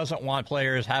Tour doesn't want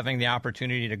players having the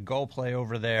opportunity to go play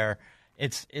over there.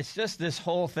 It's just this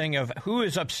whole thing of who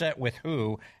is upset with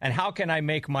who, and how can I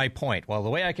make my point? Well, the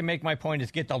way I can make my point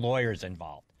is get the lawyers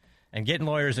involved. And getting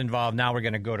lawyers involved, now we're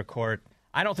going to go to court.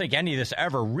 I don't think any of this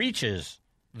ever reaches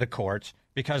the courts,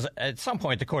 because at some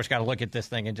point the court's got to look at this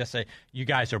thing and just say, you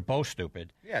guys are both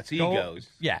stupid. Yeah, it's egos.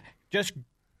 Yeah, just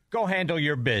go handle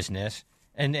your business.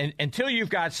 And until you've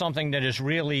got something that is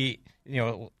really,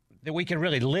 that we can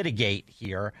really litigate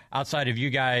here outside of you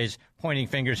guys pointing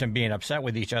fingers and being upset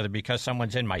with each other because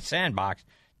someone's in my sandbox,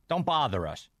 don't bother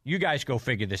us. You guys go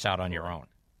figure this out on your own.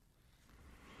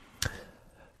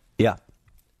 Yeah.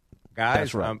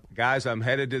 Guys, I'm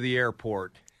headed to the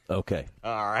airport. Okay.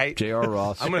 All right. J.R.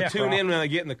 Ross. I'm going to tune in when I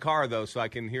get in the car, though, so I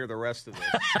can hear the rest of this.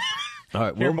 All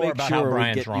right. We'll make sure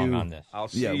we get you on this.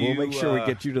 We'll make sure we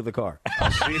get you to the car.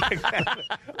 I'll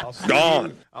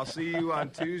see you on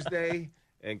Tuesday.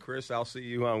 And, Chris, I'll see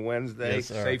you on Wednesday. Yes,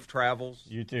 sir. Safe travels.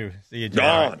 You too. See you,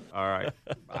 John. All right.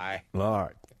 Bye. All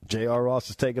right. J.R. Ross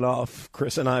is taking off.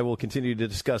 Chris and I will continue to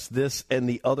discuss this and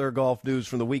the other golf news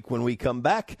from the week when we come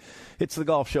back. It's the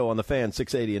Golf Show on the Fan,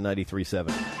 680 and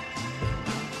 93.7.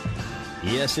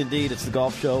 Yes, indeed, it's the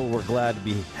Golf Show. We're glad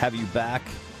to have you back.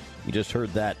 You just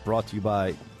heard that, brought to you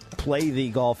by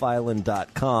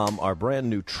PlayTheGolfIsland.com, our brand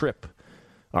new trip,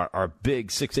 our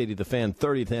big 680 The Fan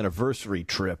 30th anniversary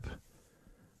trip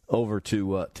over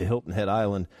to Hilton Head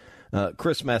Island.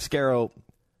 Chris Mascaro,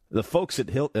 the folks at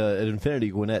Infinity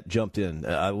Gwinnett jumped in.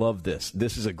 I love this.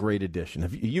 This is a great addition.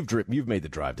 You've made the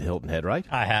drive to Hilton Head, right?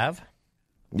 I have.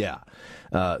 Yeah.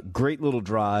 Great little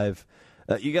drive.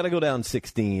 You got to go down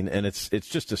 16, and it's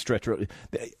just a stretch road.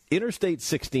 Interstate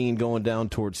 16 going down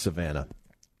towards Savannah.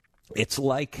 It's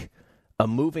like a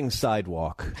moving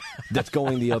sidewalk that's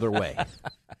going the other way.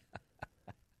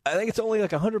 I think it's only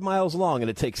like 100 miles long, and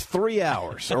it takes 3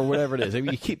 hours or whatever it is. I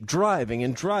mean, you keep driving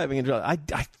and driving and driving.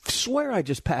 I swear I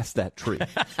just passed that tree.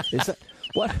 Is that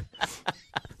what?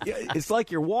 Yeah, it's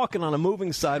like you're walking on a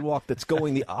moving sidewalk that's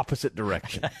going the opposite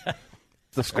direction.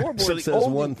 The scoreboard says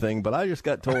one thing, but I just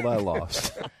got told I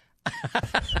lost.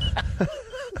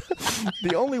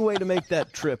 The only way to make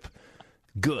that trip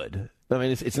good, I mean,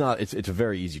 it's a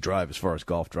very easy drive as far as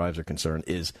golf drives are concerned,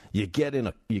 is you get in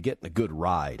a good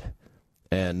ride.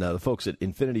 And the folks at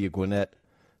Infinity of Gwinnett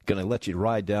going to let you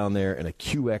ride down there in a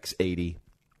QX80.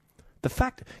 The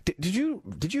fact, did you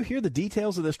hear the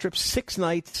details of this trip? 6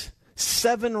 nights,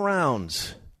 7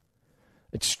 rounds.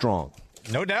 It's strong.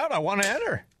 No doubt. I want to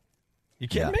enter. You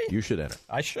kidding me? You should enter.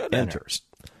 I should enter.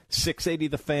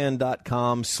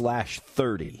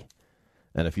 680thefan.com/30.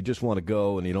 And if you just want to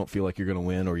go and you don't feel like you're going to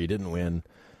win or you didn't win,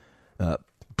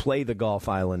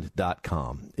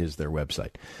 playthegolfisland.com is their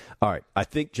website. All right.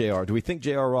 Do we think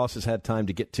J.R. Ross has had time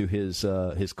to get to his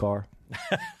car?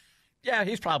 Yeah,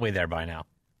 he's probably there by now.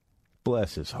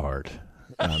 Bless his heart.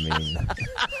 I mean,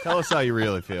 tell us how you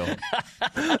really feel.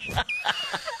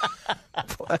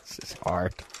 Bless his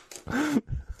heart.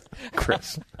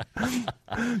 Chris,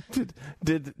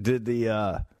 did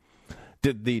the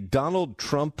Donald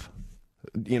Trump,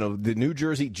 the New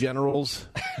Jersey Generals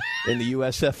in the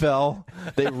USFL,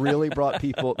 they really brought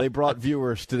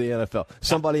viewers to the NFL.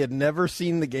 Somebody had never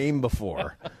seen the game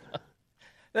before.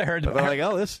 They heard they're like,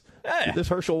 this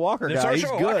Herschel Walker guy, he's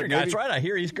good. That's right. I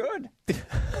hear he's good.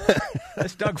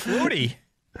 That's Doug Flutie.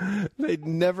 They'd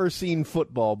never seen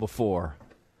football before,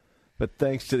 but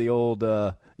thanks to the old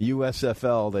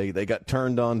USFL, they got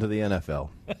turned on to the NFL.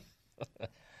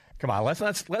 Come on, let's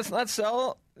not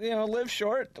sell. Live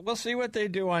short. We'll see what they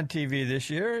do on TV this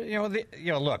year.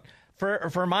 Look,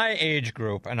 for my age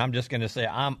group, and I'm just going to say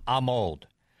I'm old,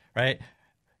 right?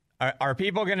 Are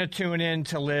people going to tune in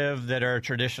to Live that are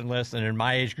traditionalists and in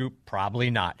my age group? Probably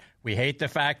not. We hate the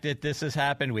fact that this has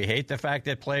happened. We hate the fact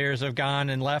that players have gone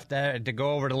and left to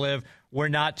go over to Live. We're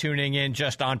not tuning in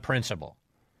just on principle.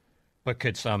 But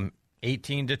could some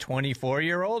 18 to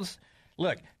 24-year-olds?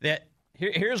 Look,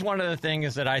 here's one of the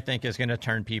things that I think is going to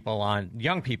turn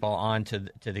young people on to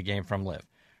the game from Live.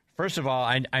 First of all,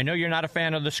 I know you're not a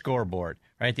fan of the scoreboard,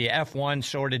 right? The F1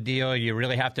 sort of deal. You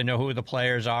really have to know who the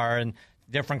players are and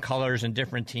different colors and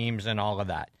different teams and all of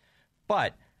that.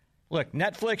 But, look,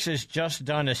 Netflix has just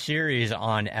done a series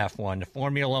on F1, the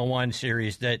Formula One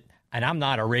series and I'm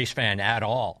not a race fan at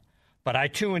all. But I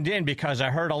tuned in because I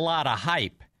heard a lot of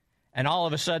hype. And all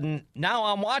of a sudden, now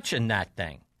I'm watching that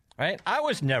thing, right? I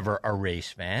was never a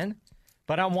race fan,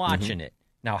 but I'm watching it.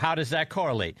 Now, how does that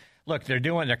correlate? Look,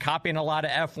 they're copying a lot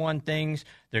of F1 things.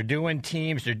 They're doing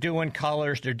teams. They're doing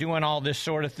colors. They're doing all this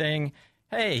sort of thing.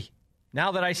 Hey,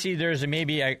 now that I see there's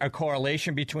maybe a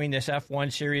correlation between this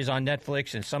F1 series on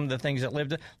Netflix and some of the things that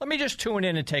lived, let me just tune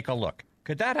in and take a look.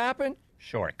 Could that happen?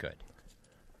 Sure, it could.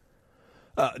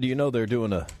 Do you know they're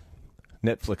doing a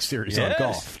Netflix series on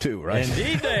golf, too, right?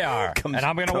 Indeed they are. And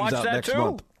I'm going to watch that, too.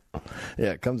 Month.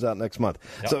 Yeah, it comes out next month.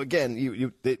 Yep. So,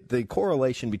 again, the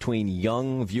correlation between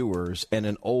young viewers and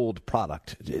an old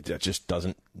product, it just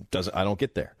doesn't. I don't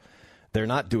get there. They're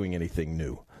not doing anything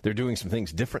new. They're doing some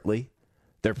things differently.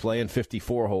 They're playing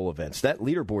 54-hole events. That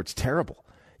leaderboard's terrible.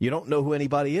 You don't know who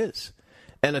anybody is.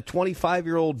 And a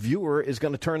 25-year-old viewer is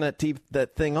going to turn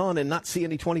that thing on and not see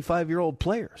any 25-year-old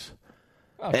players.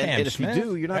 Well, and if you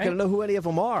do, you're not going to know who any of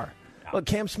them are. Well,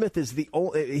 Cam Smith is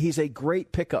he's a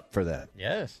great pickup for that.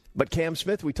 Yes. But Cam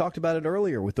Smith, we talked about it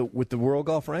earlier with the World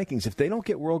Golf Rankings. If they don't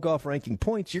get World Golf Ranking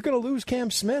points, you're going to lose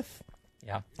Cam Smith.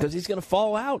 Yeah. Because he's going to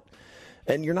fall out.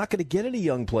 And you're not going to get any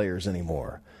young players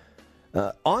anymore.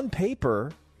 On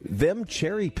paper, them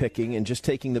cherry-picking and just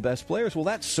taking the best players, well,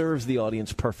 that serves the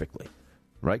audience perfectly.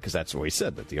 Right? Because that's what he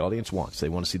said, that the audience wants. They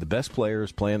want to see the best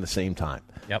players play at the same time.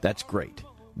 Yep. That's great.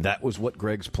 That was what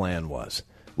Greg's plan was.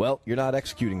 Well, you're not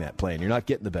executing that plan. You're not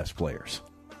getting the best players.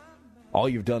 All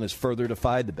you've done is further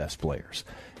defied the best players.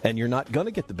 And you're not going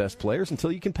to get the best players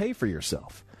until you can pay for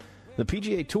yourself. The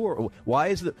PGA Tour,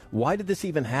 why did this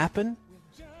even happen?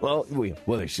 Well,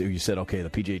 you said, okay, the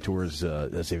PGA Tour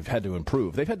they've had to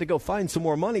improve. They've had to go find some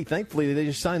more money. Thankfully, they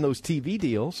just signed those TV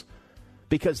deals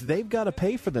because they've got to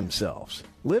pay for themselves.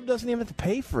 LIV doesn't even have to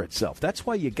pay for itself. That's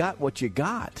why you got what you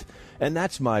got. And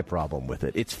that's my problem with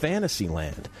it. It's fantasy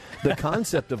land. The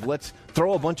concept of let's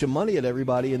throw a bunch of money at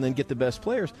everybody and then get the best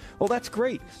players, well, that's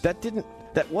great. That didn't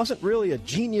that wasn't really a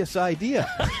genius idea.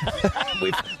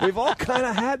 We've all kind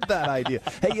of had that idea.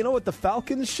 Hey, you know what the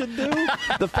Falcons should do?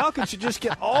 The Falcons should just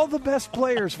get all the best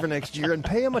players for next year and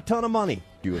pay them a ton of money.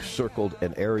 You have circled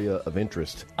an area of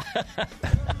interest.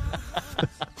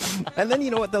 And then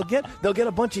you know what they'll get? They'll get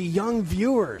a bunch of young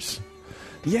viewers.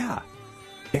 Yeah,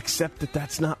 except that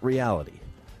that's not reality.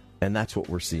 And that's what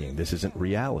we're seeing. This isn't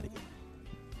reality.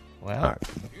 Well, all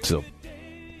right, so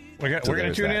we're going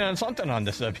to tune in on something on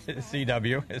this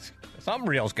CW. Something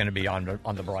real is going to be on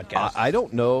the broadcast. I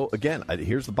don't know. Again,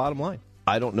 here's the bottom line.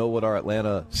 I don't know what our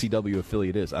Atlanta CW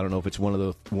affiliate is. I don't know if it's one of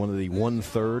the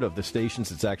 1/3 of the stations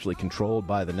that's actually controlled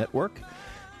by the network.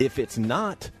 If it's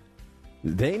not,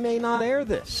 they may not air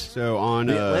this. So on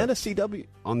the Atlanta CW,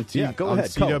 on the TV, go on ahead,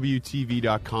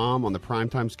 CWTV.com on the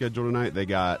primetime schedule tonight, they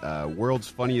got World's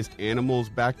Funniest Animals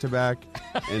back to back,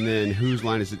 and then Whose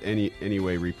Line Is It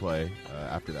Anyway replay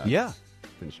after that. Yeah,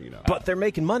 finishing it up. But they're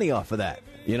making money off of that.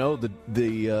 You know,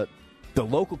 the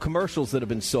local commercials that have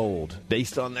been sold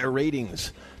based on their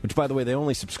ratings, which, by the way, they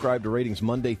only subscribe to ratings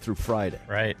Monday through Friday.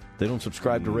 Right. They don't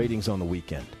subscribe to ratings on the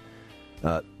weekend.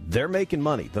 They're making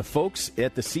money. The folks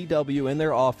at the CW in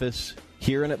their office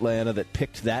here in Atlanta that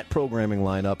picked that programming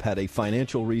lineup had a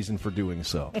financial reason for doing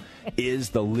so.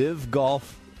 Is the Live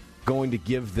Golf going to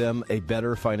give them a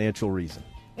better financial reason?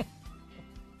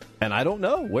 And I don't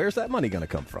know. Where's that money going to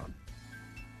come from?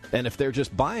 And if they're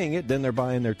just buying it, then they're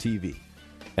buying their TV.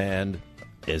 And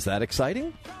is that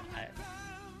exciting?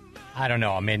 I don't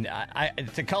know. I mean,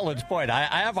 to Cullen's point, I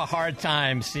have a hard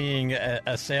time seeing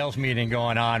a sales meeting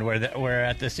going on where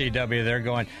at the CW they're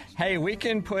going, hey, we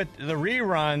can put the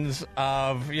reruns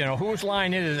of, Whose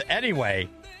Line Is It Anyway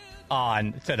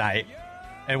on tonight,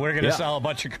 and we're going to sell a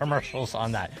bunch of commercials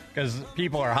on that because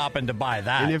people are hopping to buy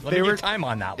that. And if Let me get time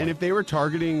on that one. And if they were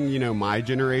targeting, my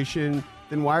generation,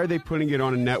 then why are they putting it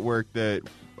on a network that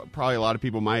probably a lot of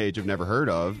people my age have never heard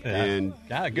of? Yeah. And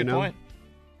Good point.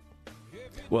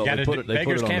 Well, they put it on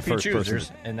the first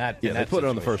person. They put it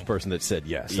on the first person that said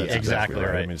yes. That's exactly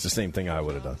right. I mean, it's the same thing I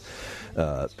would have done.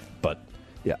 But,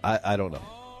 yeah, I don't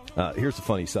know. Here's a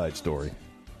funny side story.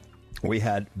 We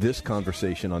had this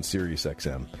conversation on Sirius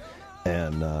XM,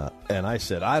 and I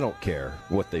said, I don't care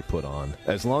what they put on,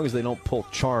 as long as they don't pull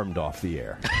Charmed off the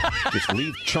air. Just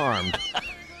leave Charmed,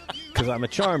 because I'm a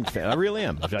Charmed fan. I really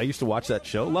am. I used to watch that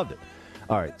show, loved it.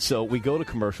 All right, so we go to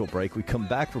commercial break. We come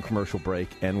back from commercial break,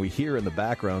 and we hear in the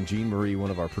background, Jean Marie, one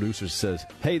of our producers, says,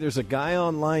 hey, there's a guy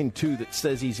on line 2 that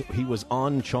says he was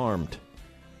on Charmed.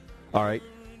 All right,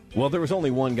 well, there was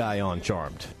only one guy on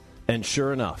Charmed. And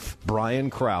sure enough, Brian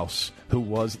Krause, who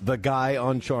was the guy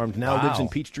on Charmed, now lives in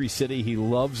Peachtree City. He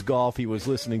loves golf. He was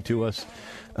listening to us.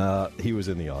 He was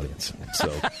in the audience.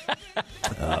 So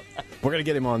we're going to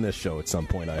get him on this show at some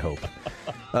point, I hope.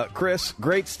 Chris,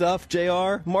 great stuff.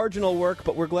 JR, marginal work,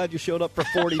 but we're glad you showed up for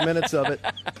 40 minutes of it.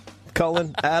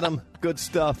 Cullen, Adam, good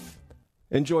stuff.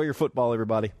 Enjoy your football,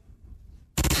 everybody.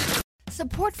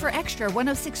 Support for Extra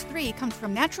 106.3 comes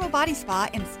from Natural Body Spa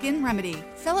and Skin Remedy,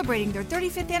 celebrating their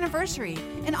 35th anniversary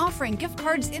and offering gift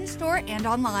cards in-store and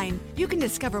online. You can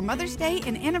discover Mother's Day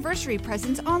and anniversary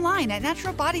presents online at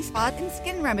Natural Body Spa and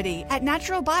Skin Remedy at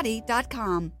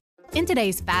naturalbody.com. In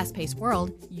today's fast-paced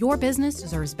world, your business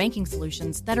deserves banking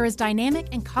solutions that are as dynamic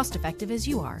and cost-effective as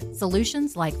you are.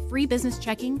 Solutions like free business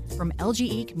checking from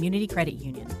LGE Community Credit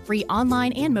Union, free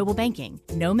online and mobile banking,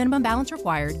 no minimum balance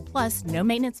required, plus no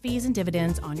maintenance fees and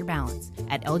dividends on your balance.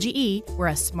 At LGE, we're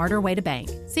a smarter way to bank.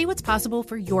 See what's possible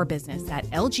for your business at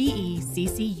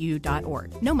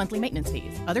lgeccu.org. No monthly maintenance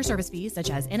fees. Other service fees such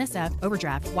as NSF,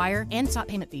 overdraft, wire, and stop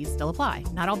payment fees still apply.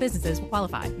 Not all businesses will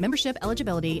qualify. Membership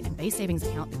eligibility and base savings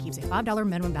account that keeps a $5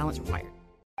 minimum balance required.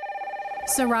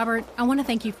 So, Robert, I want to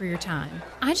thank you for your time.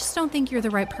 I just don't think you're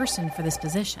the right person for this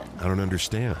position. I don't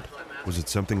understand. Was it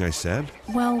something I said?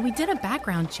 Well, we did a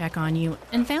background check on you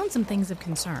and found some things of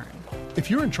concern.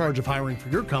 If you're in charge of hiring for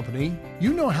your company,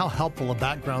 you know how helpful a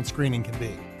background screening can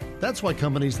be. That's why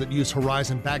companies that use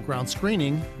Horizon Background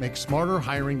Screening make smarter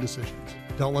hiring decisions.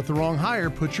 Don't let the wrong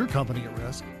hire put your company at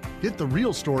risk. Get the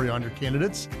real story on your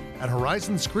candidates at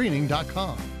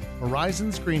horizonscreening.com.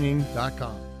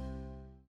 horizonscreening.com.